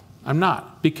 I'm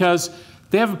not, because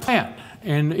they have a plan.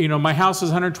 And you know, my house is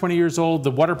 120 years old. The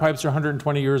water pipes are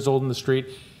 120 years old in the street.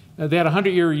 They had a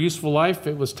 100-year useful life.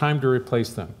 It was time to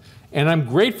replace them. And I'm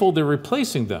grateful they're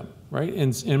replacing them, right?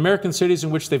 In American cities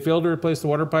in which they fail to replace the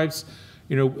water pipes,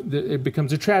 you know, it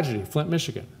becomes a tragedy. Flint,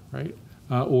 Michigan, right?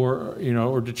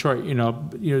 Or Detroit,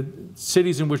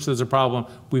 cities in which there's a problem,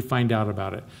 we find out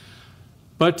about it.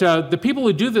 But the people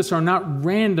who do this are not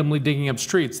randomly digging up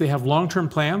streets. They have long-term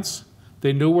plans.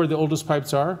 They know where the oldest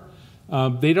pipes are.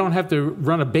 They don't have to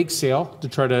run a bake sale to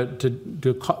try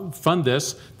to fund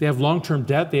this. They have long-term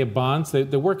debt. They have bonds. They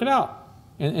work it out.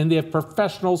 And they have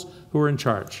professionals who are in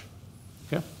charge.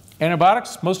 Okay?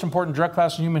 Antibiotics, most important drug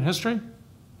class in human history.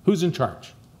 Who's in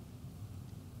charge?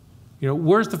 You know,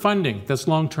 where's the funding that's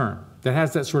long-term, that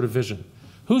has that sort of vision?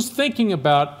 Who's thinking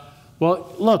about,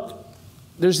 well, look,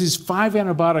 there's these 5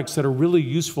 antibiotics that are really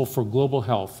useful for global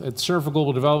health. At Center for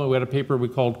Global Development, we had a paper we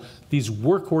called these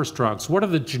workhorse drugs. What are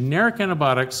the generic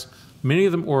antibiotics, many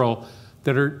of them oral,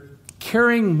 that are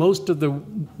carrying most of the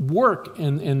work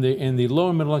in the low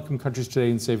and middle income countries today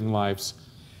in saving lives?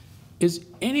 Is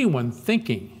anyone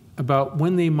thinking about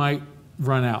when they might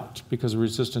run out because of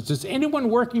resistance? Is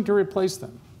anyone working to replace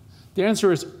them? The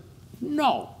answer is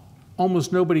no.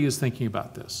 Almost nobody is thinking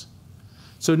about this.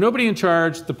 So nobody in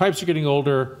charge, the pipes are getting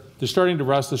older, they're starting to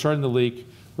rust, they're starting to leak.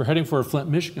 We're heading for a Flint,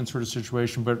 Michigan sort of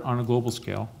situation, but on a global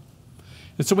scale.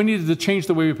 And so we needed to change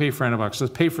the way we pay for antibiotics.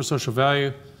 Let's pay for social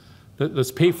value.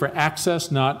 Let's pay for access,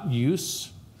 not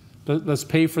use. Let's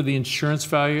pay for the insurance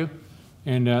value.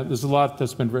 And there's a lot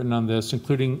that's been written on this,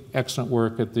 including excellent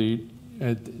work at the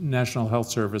National Health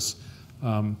Service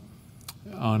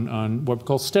on what we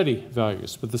call steady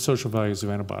values, but the social values of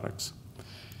antibiotics.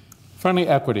 Finally,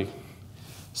 equity.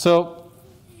 So,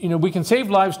 you know, we can save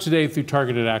lives today through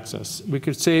targeted access. We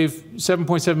could save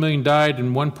 7.7 million died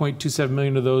and 1.27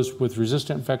 million of those with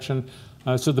resistant infection.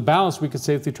 So the balance we could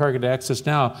save through targeted access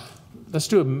now. Let's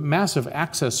do a massive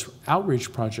access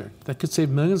outreach project that could save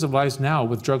millions of lives now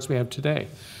with drugs we have today.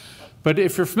 But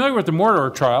if you're familiar with the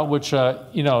Mordor trial, which,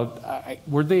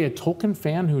 were they a Tolkien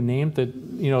fan who named the,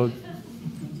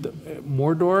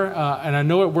 Mordor? And I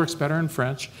know it works better in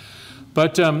French.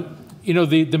 But,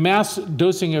 the mass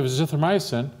dosing of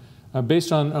azithromycin,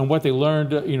 based on what they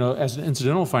learned, as an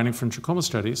incidental finding from trachoma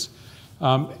studies,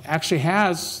 actually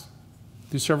has,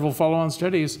 through several follow-on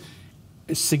studies,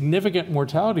 a significant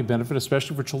mortality benefit,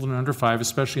 especially for children under 5,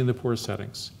 especially in the poorest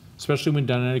settings, especially when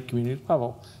done at a community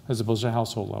level as opposed to a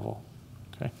household level.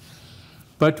 Okay?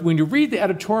 But when you read the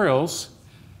editorials,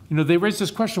 they raise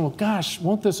this question, well, gosh,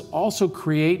 won't this also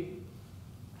create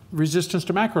resistance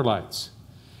to macrolides?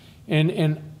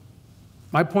 And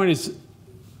my point is,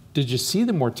 did you see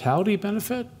the mortality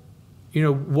benefit?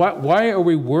 Why are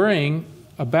we worrying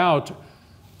about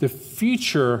the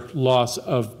future loss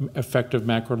of effective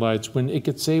macrolides when it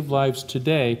could save lives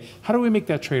today? How do we make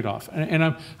that trade-off?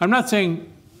 And I'm not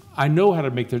saying I know how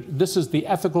to make that. This is the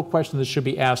ethical question that should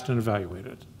be asked and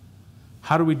evaluated.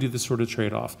 How do we do this sort of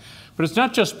trade-off? But it's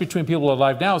not just between people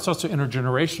alive now, it's also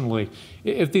intergenerationally.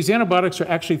 If these antibiotics are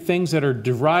actually things that are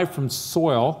derived from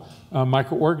soil,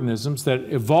 microorganisms that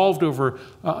evolved over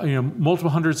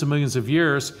multiple hundreds of millions of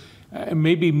years,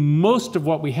 maybe most of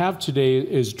what we have today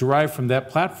is derived from that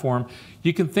platform.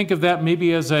 You can think of that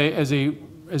maybe as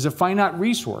a finite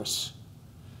resource.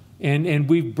 And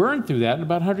we've burned through that in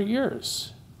about 100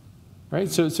 years, right?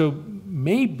 So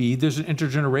maybe there's an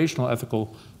intergenerational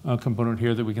ethical component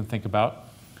here that we can think about.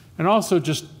 And also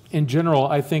just in general,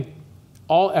 I think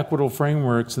all equitable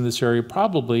frameworks in this area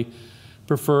probably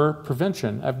prefer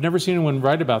prevention. I've never seen anyone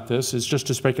write about this. It's just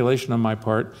a speculation on my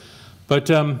part. But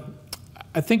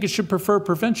I think it should prefer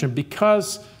prevention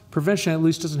because prevention at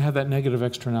least doesn't have that negative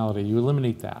externality. You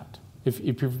eliminate that.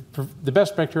 The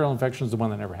best bacterial infection is the one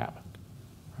that never happened,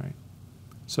 right?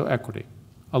 So equity.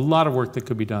 A lot of work that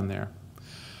could be done there.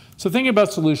 So thinking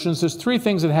about solutions, there's three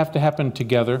things that have to happen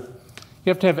together. You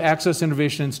have to have access,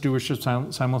 innovation, and stewardship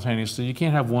simultaneously. You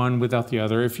can't have one without the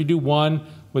other. If you do one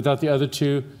without the other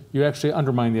two, you actually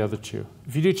undermine the other two.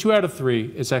 If you do 2 out of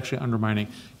 3, it's actually undermining.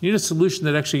 You need a solution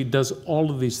that actually does all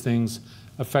of these things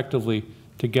effectively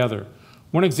together.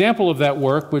 One example of that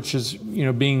work, which is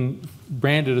being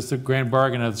branded as the grand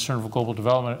bargain at the Center for Global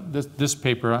Development, this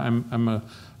paper I'm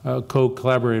a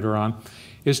co-collaborator on,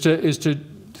 is to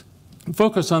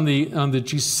focus on the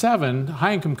G7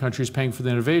 high-income countries paying for the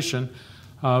innovation.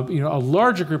 A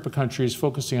larger group of countries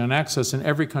focusing on access and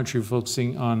every country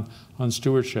focusing on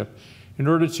stewardship in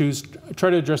order to try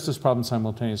to address this problem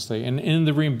simultaneously. And in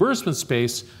the reimbursement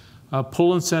space,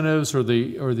 pull incentives or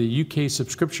the UK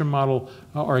subscription model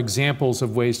are examples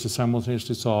of ways to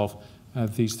simultaneously solve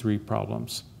these 3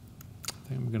 problems. I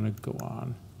think I'm going to go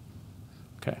on.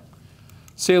 Okay.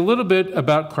 Say a little bit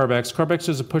about CARB-X. CARB-X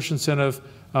is a push incentive.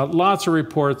 Lots of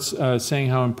reports saying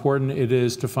how important it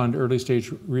is to fund early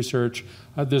stage research.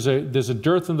 There's a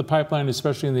dearth in the pipeline,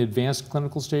 especially in the advanced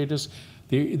clinical stages.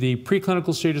 The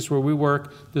preclinical stages where we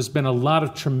work, there's been a lot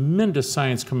of tremendous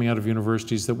science coming out of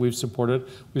universities that we've supported.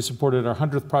 We supported our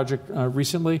 100th project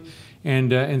recently,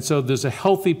 and so there's a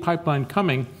healthy pipeline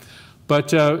coming.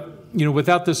 But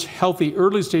without this healthy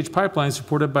early stage pipeline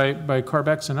supported by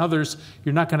CARB-X and others,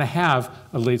 you're not going to have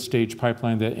a late stage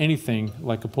pipeline that anything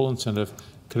like a pull incentive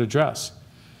could address.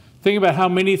 Think about how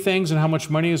many things and how much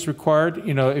money is required.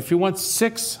 If you want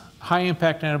 6 high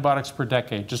impact antibiotics per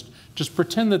decade, just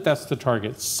pretend that that's the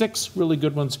target. 6 really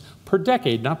good ones per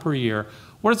decade, not per year.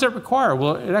 What does that require?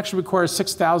 Well, it actually requires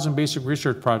 6,000 basic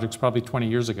research projects probably 20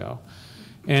 years ago,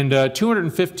 and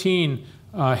 215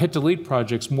 hit-to-lead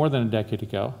projects more than a decade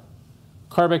ago.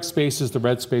 CARB-X space is the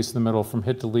red space in the middle from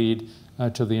hit to lead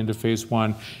to the end of phase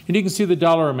 1. And you can see the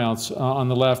dollar amounts on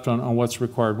the left on what's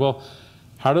required. Well,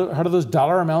 how do those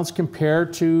dollar amounts compare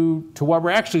to what we're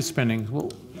actually spending?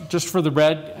 Well, just for the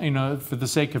red, for the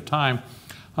sake of time,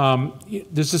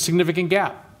 there's a significant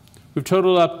gap. We've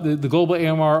totaled up the Global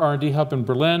AMR R&D Hub in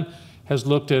Berlin has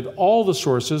looked at all the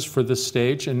sources for this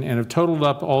stage and have totaled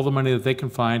up all the money that they can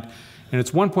find. And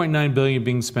it's $1.9 billion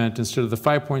being spent instead of the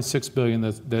 $5.6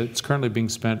 billion that's currently being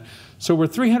spent. So we're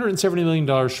 $370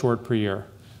 million short per year,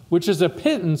 which is a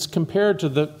pittance compared to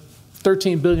the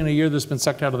 $13 billion a year that's been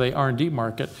sucked out of the R&D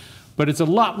market. But it's a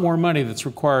lot more money that's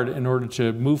required in order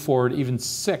to move forward even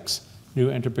 6 new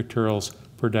antibacterials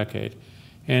per decade.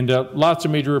 And lots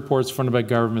of major reports funded by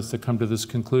governments that come to this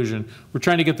conclusion. We're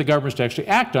trying to get the governments to actually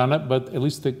act on it, but at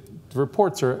least the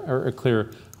reports are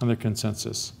clear on their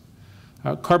consensus.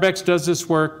 CARB-X does this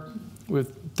work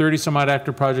with 30 some odd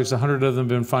active projects, 100 of them have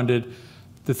been funded.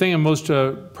 The thing I'm most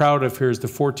proud of here is the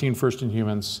 14 first in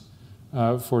humans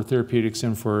for therapeutics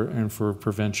and for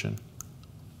prevention.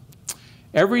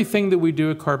 Everything that we do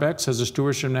at CARB-X has a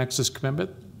stewardship and access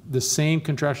commitment. The same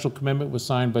contractual commitment was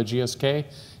signed by GSK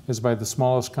as by the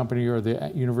smallest company or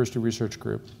the university research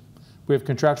group. We have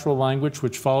contractual language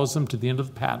which follows them to the end of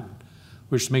the patent,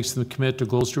 which makes them commit to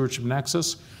global stewardship and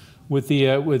access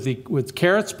with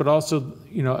carrots, but also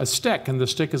a stick, and the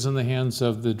stick is in the hands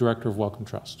of the director of Wellcome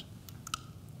Trust.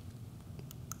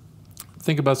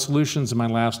 Think about solutions in my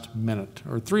last minute,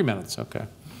 or 3 minutes, okay.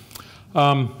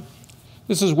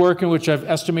 This is work in which I've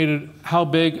estimated how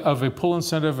big of a pull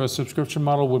incentive a subscription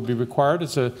model would be required.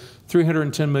 It's a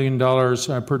 $310 million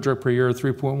per drug per year,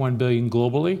 $3.1 billion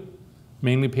globally,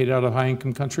 mainly paid out of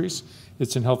high-income countries.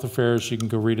 It's in Health Affairs. You can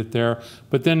go read it there.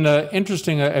 But then,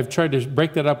 interesting, I've tried to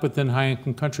break that up within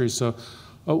high-income countries. So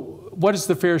what is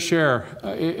the fair share?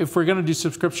 If we're going to do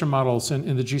subscription models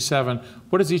in the G7,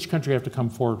 what does each country have to come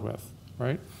forward with,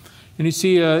 right? And you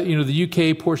see,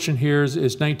 the UK portion here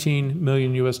is 19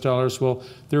 million US dollars. Well,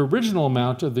 their original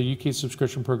amount of the UK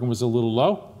subscription program was a little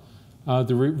low.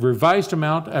 The revised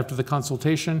amount after the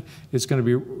consultation is going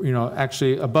to be,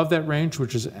 actually above that range,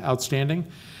 which is outstanding.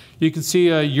 You can see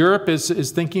Europe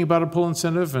is thinking about a pull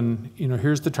incentive, and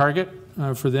here's the target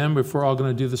for them if we're all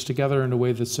going to do this together in a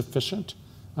way that's sufficient,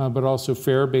 but also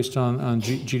fair based on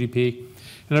GDP.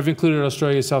 And I've included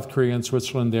Australia, South Korea, and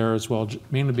Switzerland there as well,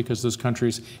 mainly because those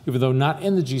countries, even though not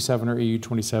in the G7 or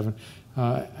EU27,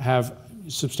 have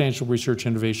substantial research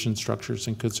innovation structures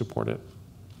and could support it.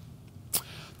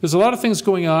 There's a lot of things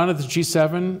going on at the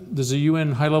G7. There's a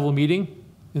UN high-level meeting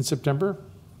in September.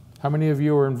 How many of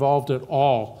you are involved at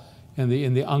all in the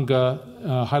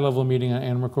UNGA high-level meeting on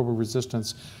antimicrobial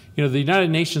resistance? You know, the United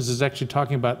Nations is actually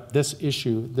talking about this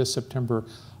issue this September.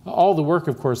 All the work,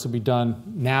 of course, will be done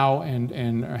now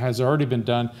and has already been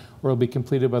done, or will be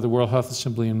completed by the World Health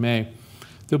Assembly in May.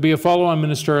 There'll be a follow-on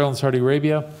ministerial in Saudi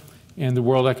Arabia, and the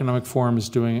World Economic Forum is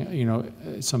doing, you know,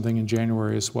 something in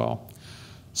January as well.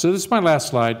 So this is my last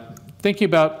slide. Thinking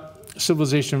about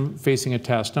civilization facing a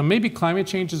test. Now, maybe climate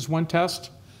change is one test.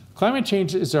 Climate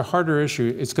change is a harder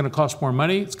issue. It's going to cost more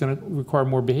money. It's going to require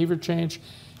more behavior change.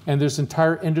 And there's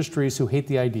entire industries who hate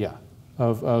the idea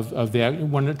of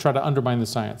want to try to undermine the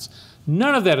science.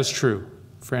 None of that is true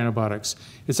for antibiotics.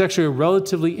 It's actually a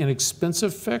relatively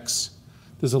inexpensive fix.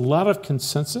 There's a lot of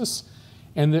consensus.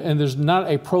 And there's not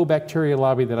a pro-bacteria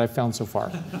lobby that I've found so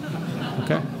far.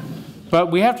 Okay? But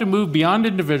we have to move beyond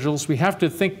individuals. We have to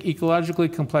think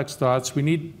ecologically complex thoughts. We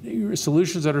need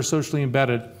solutions that are socially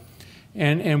embedded.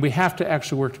 And we have to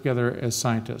actually work together as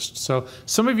scientists. So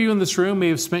some of you in this room may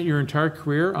have spent your entire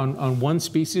career on one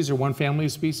species or one family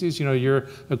of species. You know, you're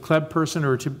a CLEB person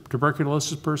or a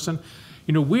tuberculosis person.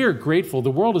 You know, we are grateful,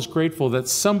 the world is grateful that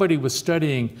somebody was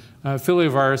studying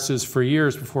filoviruses for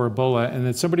years before Ebola, and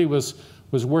that somebody was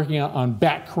working on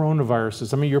bat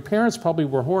coronaviruses. I mean, your parents probably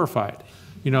were horrified.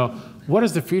 You know, what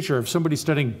is the future of somebody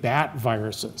studying bat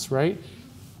viruses, right?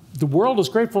 The world is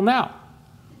grateful now,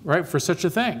 right, for such a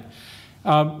thing.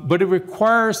 But it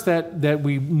requires that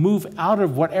we move out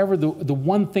of whatever the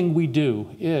one thing we do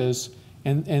is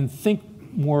and think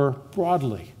more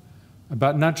broadly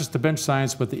about not just the bench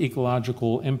science, but the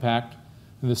ecological impact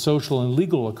and the social and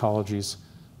legal ecologies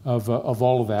of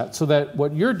all of that, so that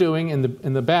what you're doing in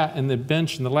the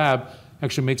bench in the lab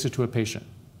actually makes it to a patient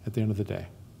at the end of the day.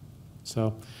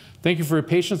 So thank you for your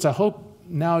patience. I hope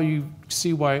now you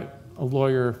see why a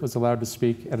lawyer was allowed to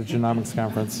speak at a genomics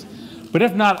conference. But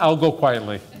if not, I'll go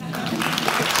quietly.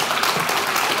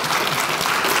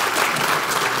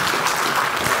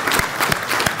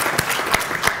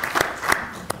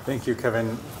 Thank you,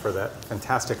 Kevin, for that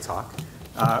fantastic talk.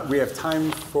 We have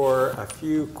time for a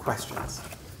few questions.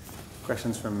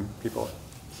 Questions from people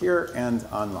here and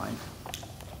online.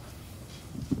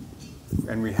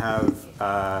 And we have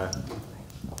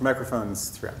microphones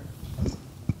throughout.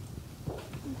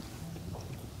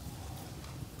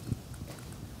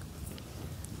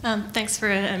 Thanks for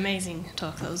an amazing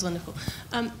talk. That was wonderful.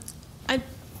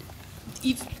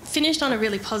 You've finished on a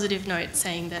really positive note,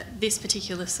 saying that this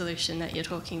particular solution that you're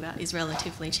talking about is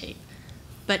relatively cheap.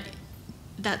 But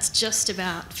that's just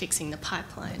about fixing the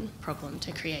pipeline problem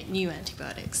to create new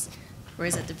antibiotics.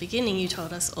 Whereas at the beginning, you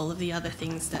told us all of the other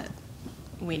things that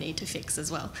we need to fix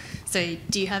as well. So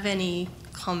do you have any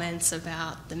comments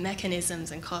about the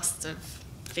mechanisms and costs of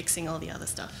fixing all the other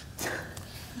stuff?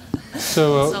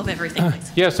 So, solve everything,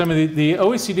 please. Yes, I mean, the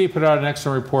OECD put out an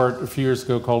excellent report a few years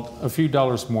ago called A Few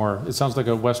Dollars More. It sounds like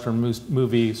a Western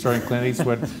movie starring Clint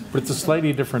Eastwood, but it's a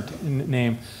slightly different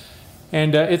name.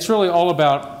 And it's really all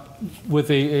about, with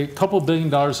a couple $1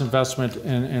 billion investment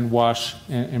in WASH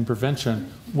and prevention,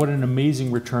 what an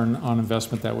amazing return on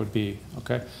investment that would be,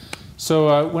 okay?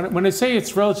 So when I say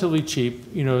it's relatively cheap,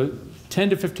 you know, $10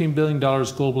 to $15 billion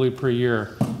globally per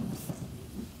year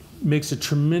makes a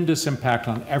tremendous impact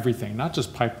on everything, not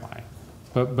just pipeline,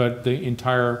 but the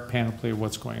entire panoply of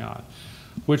what's going on,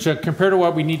 which compared to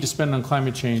what we need to spend on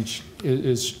climate change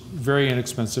is very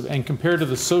inexpensive, and compared to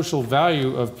the social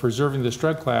value of preserving this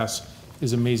drug class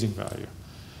is amazing value.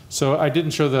 So I didn't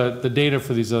show the data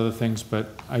for these other things,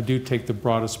 but I do take the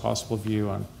broadest possible view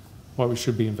on what we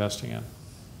should be investing in.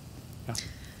 Yeah.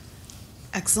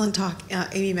 Excellent talk,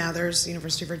 Amy Mathers,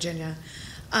 University of Virginia.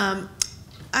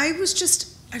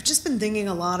 I've just been thinking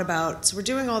a lot about, so we're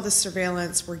doing all this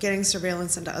surveillance, we're getting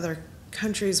surveillance into other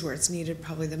countries where it's needed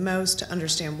probably the most to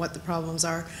understand what the problems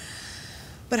are.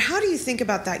 But how do you think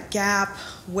about that gap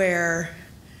where,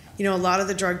 you know, a lot of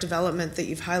the drug development that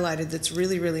you've highlighted that's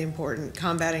really, really important,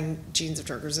 combating genes of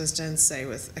drug resistance, say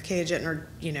with Achaogen or,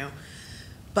 you know,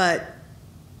 but,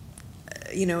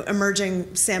 you know, emerging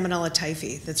Salmonella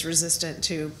typhi that's resistant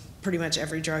to pretty much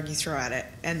every drug you throw at it,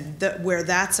 and where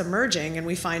that's emerging and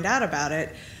we find out about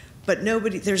it, but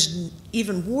there's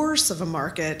even worse of a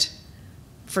market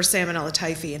for Salmonella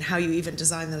typhi and how you even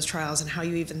design those trials and how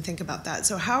you even think about that.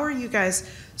 So how are you guys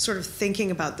sort of thinking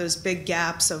about those big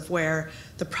gaps of where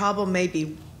the problem may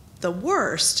be the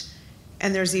worst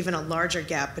and there's even a larger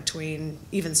gap between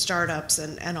even startups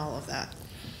and all of that.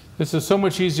 This is so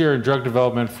much easier in drug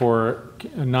development for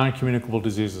non-communicable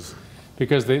diseases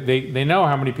because they know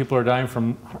how many people are dying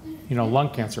from lung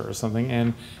cancer or something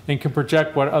and can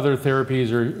project what other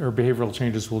therapies or behavioral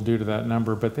changes will do to that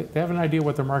number, but they have an idea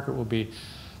what their market will be.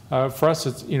 For us,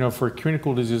 it's, for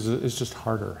communicable diseases, it's just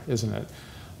harder, isn't it?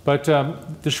 But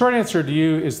the short answer to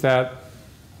you is that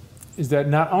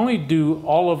not only do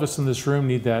all of us in this room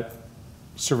need that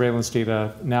surveillance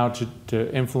data now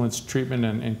to influence treatment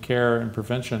and care and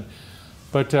prevention,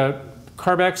 but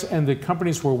CARB-X and the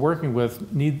companies we're working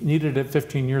with needed it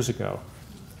 15 years ago.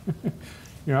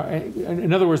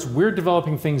 In other words, we're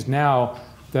developing things now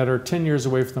that are 10 years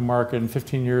away from the market and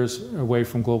 15 years away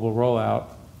from global rollout,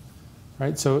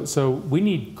 right? So we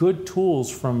need good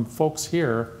tools from folks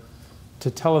here to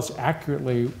tell us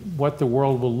accurately what the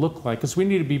world will look like, because we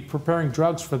need to be preparing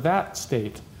drugs for that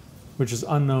state, which is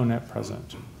unknown at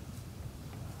present.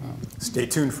 Stay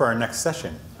tuned for our next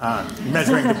session on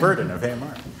measuring the burden of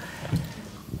AMR.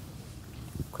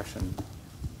 Question?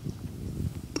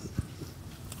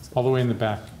 All the way in the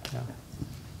back, yeah.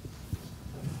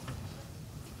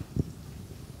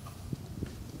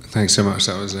 Thanks so much.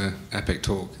 That was an epic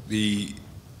talk. The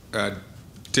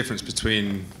difference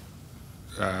between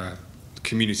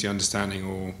community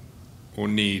understanding or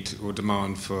need or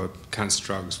demand for cancer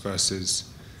drugs versus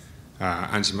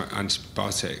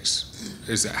antibiotics,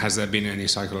 has there been any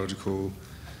psychological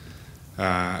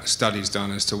studies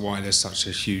done as to why there's such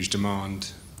a huge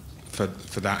demand for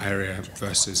that area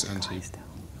versus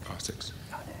antibiotics?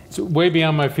 So way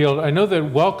beyond my field. I know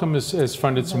that Wellcome has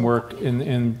funded some work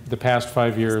in the past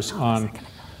 5 years on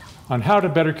how to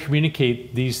better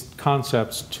communicate these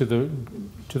concepts to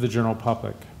the general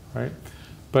public, right?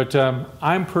 But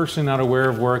I'm personally not aware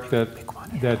of work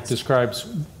that describes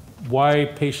why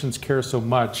patients care so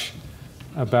much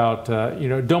about,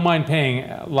 don't mind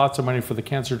paying lots of money for the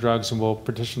cancer drugs and will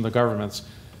petition the governments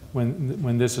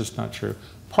when this is not true.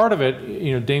 Part of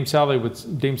it, Dame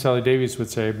Sally Davies would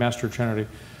say, Master Trinity,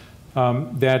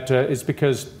 that it's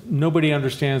because nobody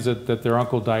understands that their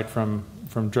uncle died from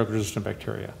drug-resistant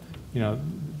bacteria.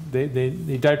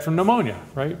 They died from pneumonia,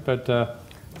 right? But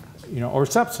or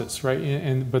sepsis,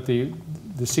 right? But the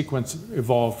sequence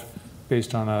evolved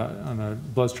based on a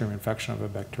bloodstream infection of a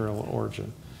bacterial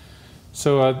origin.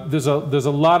 So there's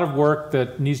a lot of work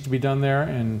that needs to be done there,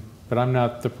 but I'm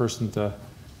not the person to,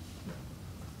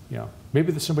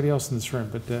 maybe there's somebody else in this room,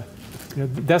 but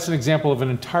that's an example of an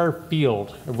entire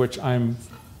field of which I'm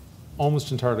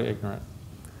almost entirely ignorant.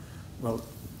 We'll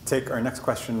take our next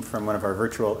question from one of our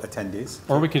virtual attendees.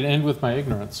 Or we could end with my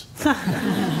ignorance.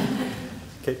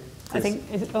 Kate, I think,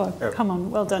 come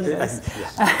on, well done, guys.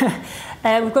 Yes.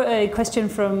 We've got a question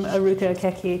from Aruka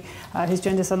Keki, who's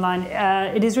joined us online.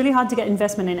 It is really hard to get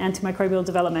investment in antimicrobial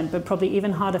development, but probably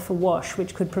even harder for WASH,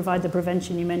 which could provide the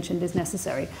prevention you mentioned is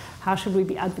necessary. How should we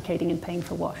be advocating and paying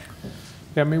for WASH?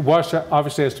 Yeah, I mean, WASH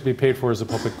obviously has to be paid for as a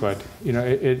public good.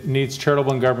 It needs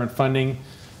charitable and government funding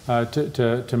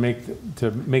to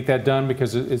make that done,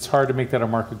 because it's hard to make that a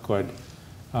market good.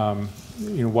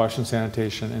 Wash and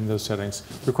sanitation in those settings.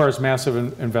 It requires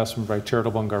massive investment by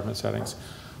charitable and government settings.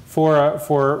 For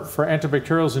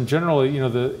antibacterials in general,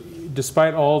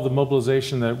 despite all the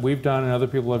mobilization that we've done and other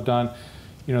people have done,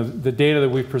 the data that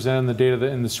we've presented, the data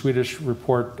that in the Swedish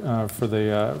report for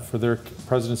their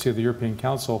presidency of the European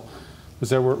Council, was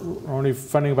that we're only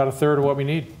funding about a third of what we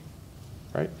need,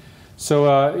 right?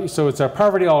 So it's a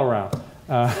poverty all around,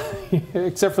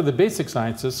 except for the basic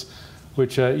sciences,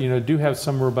 which do have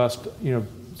some robust,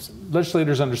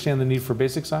 legislators understand the need for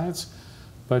basic science,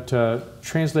 but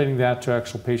translating that to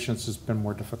actual patients has been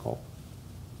more difficult.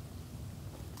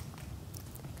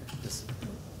 This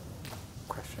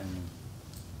question.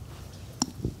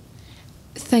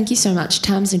 Thank you so much.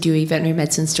 Tamsin Dewey, Veterinary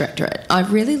Medicines Directorate. I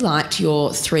really liked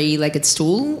your three-legged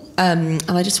stool, and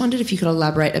I just wondered if you could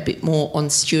elaborate a bit more on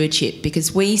stewardship,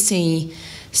 because we see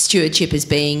stewardship as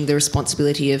being the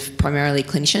responsibility of primarily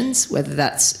clinicians, whether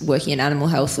that's working in animal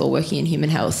health or working in human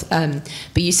health.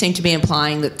 But you seem to be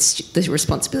implying that the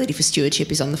responsibility for stewardship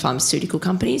is on the pharmaceutical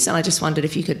companies, and I just wondered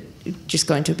if you could just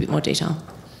go into a bit more detail.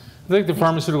 I think the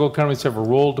pharmaceutical companies have a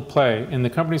role to play, and the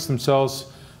companies themselves,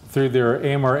 through their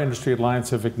AMR Industry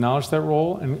Alliance, have acknowledged that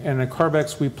role, and at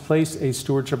CARB-X we place a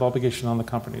stewardship obligation on the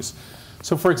companies.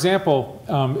 So for example,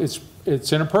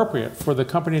 it's inappropriate for the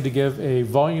company to give a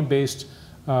volume-based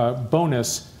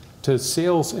bonus to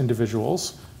sales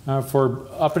individuals for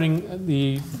upping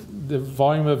the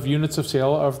volume of units of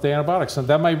sale of the antibiotics. And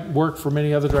that might work for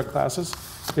many other drug classes.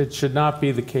 It should not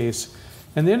be the case.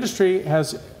 And the industry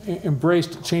has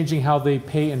embraced changing how they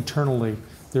pay internally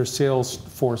their sales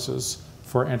forces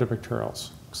for antibacterials.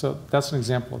 So that's an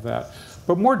example of that.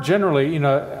 But more generally,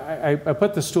 I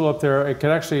put the stool up there. It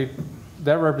could actually,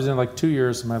 that represented like 2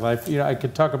 years of my life. I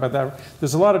could talk about that.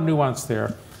 There's a lot of nuance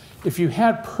there. If you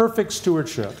had perfect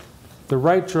stewardship, the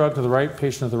right drug to the right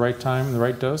patient at the right time and the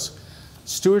right dose,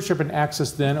 stewardship and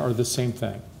access then are the same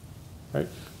thing, right?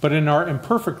 But in our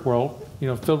imperfect world,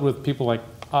 filled with people like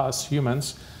us,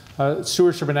 humans,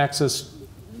 stewardship and access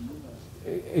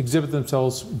exhibit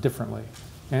themselves differently.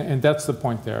 And that's the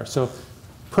point there. So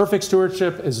perfect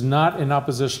stewardship is not in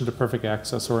opposition to perfect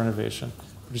access or innovation.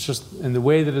 It's just in the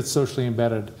way that it's socially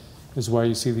embedded is why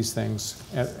you see these things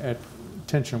at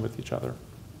tension with each other.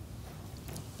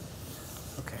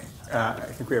 Okay.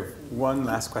 I think we have one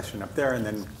last question up there, and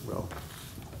then we'll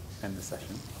end the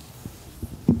session.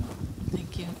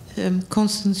 Thank you.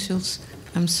 Constance Schultz,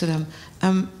 Amsterdam.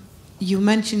 You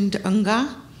mentioned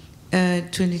UNGA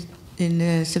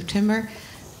in September.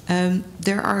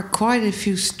 There are quite a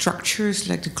few structures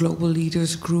like the Global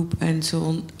Leaders Group and so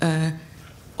on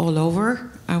all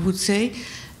over, I would say.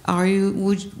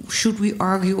 Should we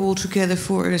argue all together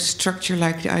for a structure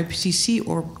like the IPCC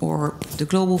or the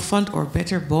Global Fund, or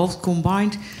better, both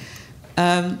combined,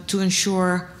 to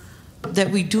ensure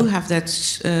that we do have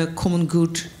that common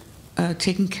good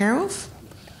taken care of?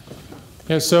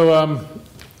 Yeah, so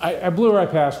I blew right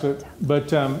past it,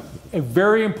 but a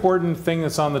very important thing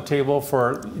that's on the table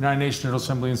for United Nations General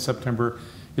Assembly in September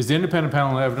is the Independent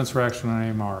Panel on Evidence for Action on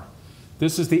AMR.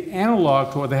 This is the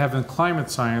analog to what they have in climate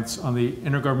science on the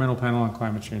Intergovernmental Panel on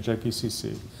Climate Change,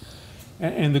 IPCC.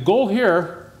 And the goal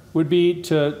here would be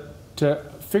to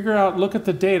figure out, look at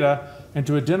the data, and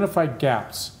to identify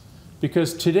gaps.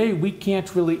 Because today we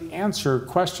can't really answer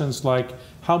questions like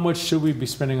how much should we be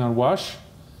spending on WASH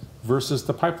versus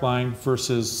the pipeline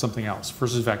versus something else,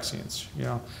 versus vaccines.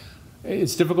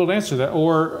 It's difficult to answer that.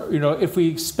 Or if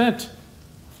we spent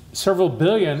several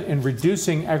billion in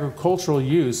reducing agricultural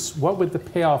use, what would the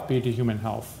payoff be to human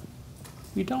health?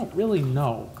 We don't really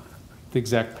know the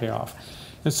exact payoff.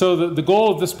 And so the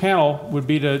goal of this panel would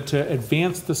be to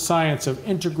advance the science of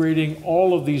integrating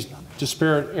all of these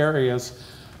disparate areas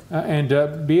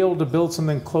and be able to build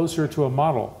something closer to a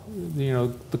model.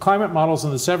 The climate models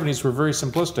in the 70s were very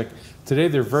simplistic. Today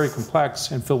they're very complex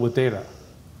and filled with data.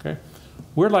 Okay?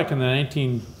 We're like in the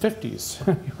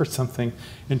 1950s or something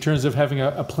in terms of having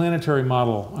a planetary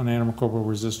model on antimicrobial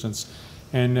resistance.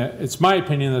 And it's my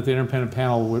opinion that the independent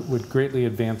panel would greatly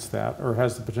advance that, or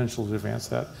has the potential to advance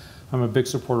that. I'm a big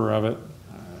supporter of it.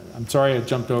 I'm sorry I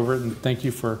jumped over it, and thank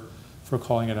you for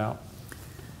calling it out.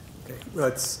 Okay,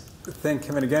 let's thank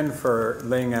Kevin again for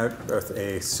laying out both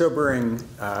a sobering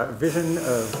vision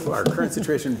of our current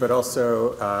situation, but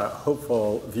also a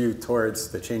hopeful view towards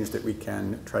the change that we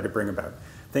can try to bring about.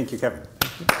 Thank you, Kevin.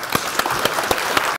 Thank you.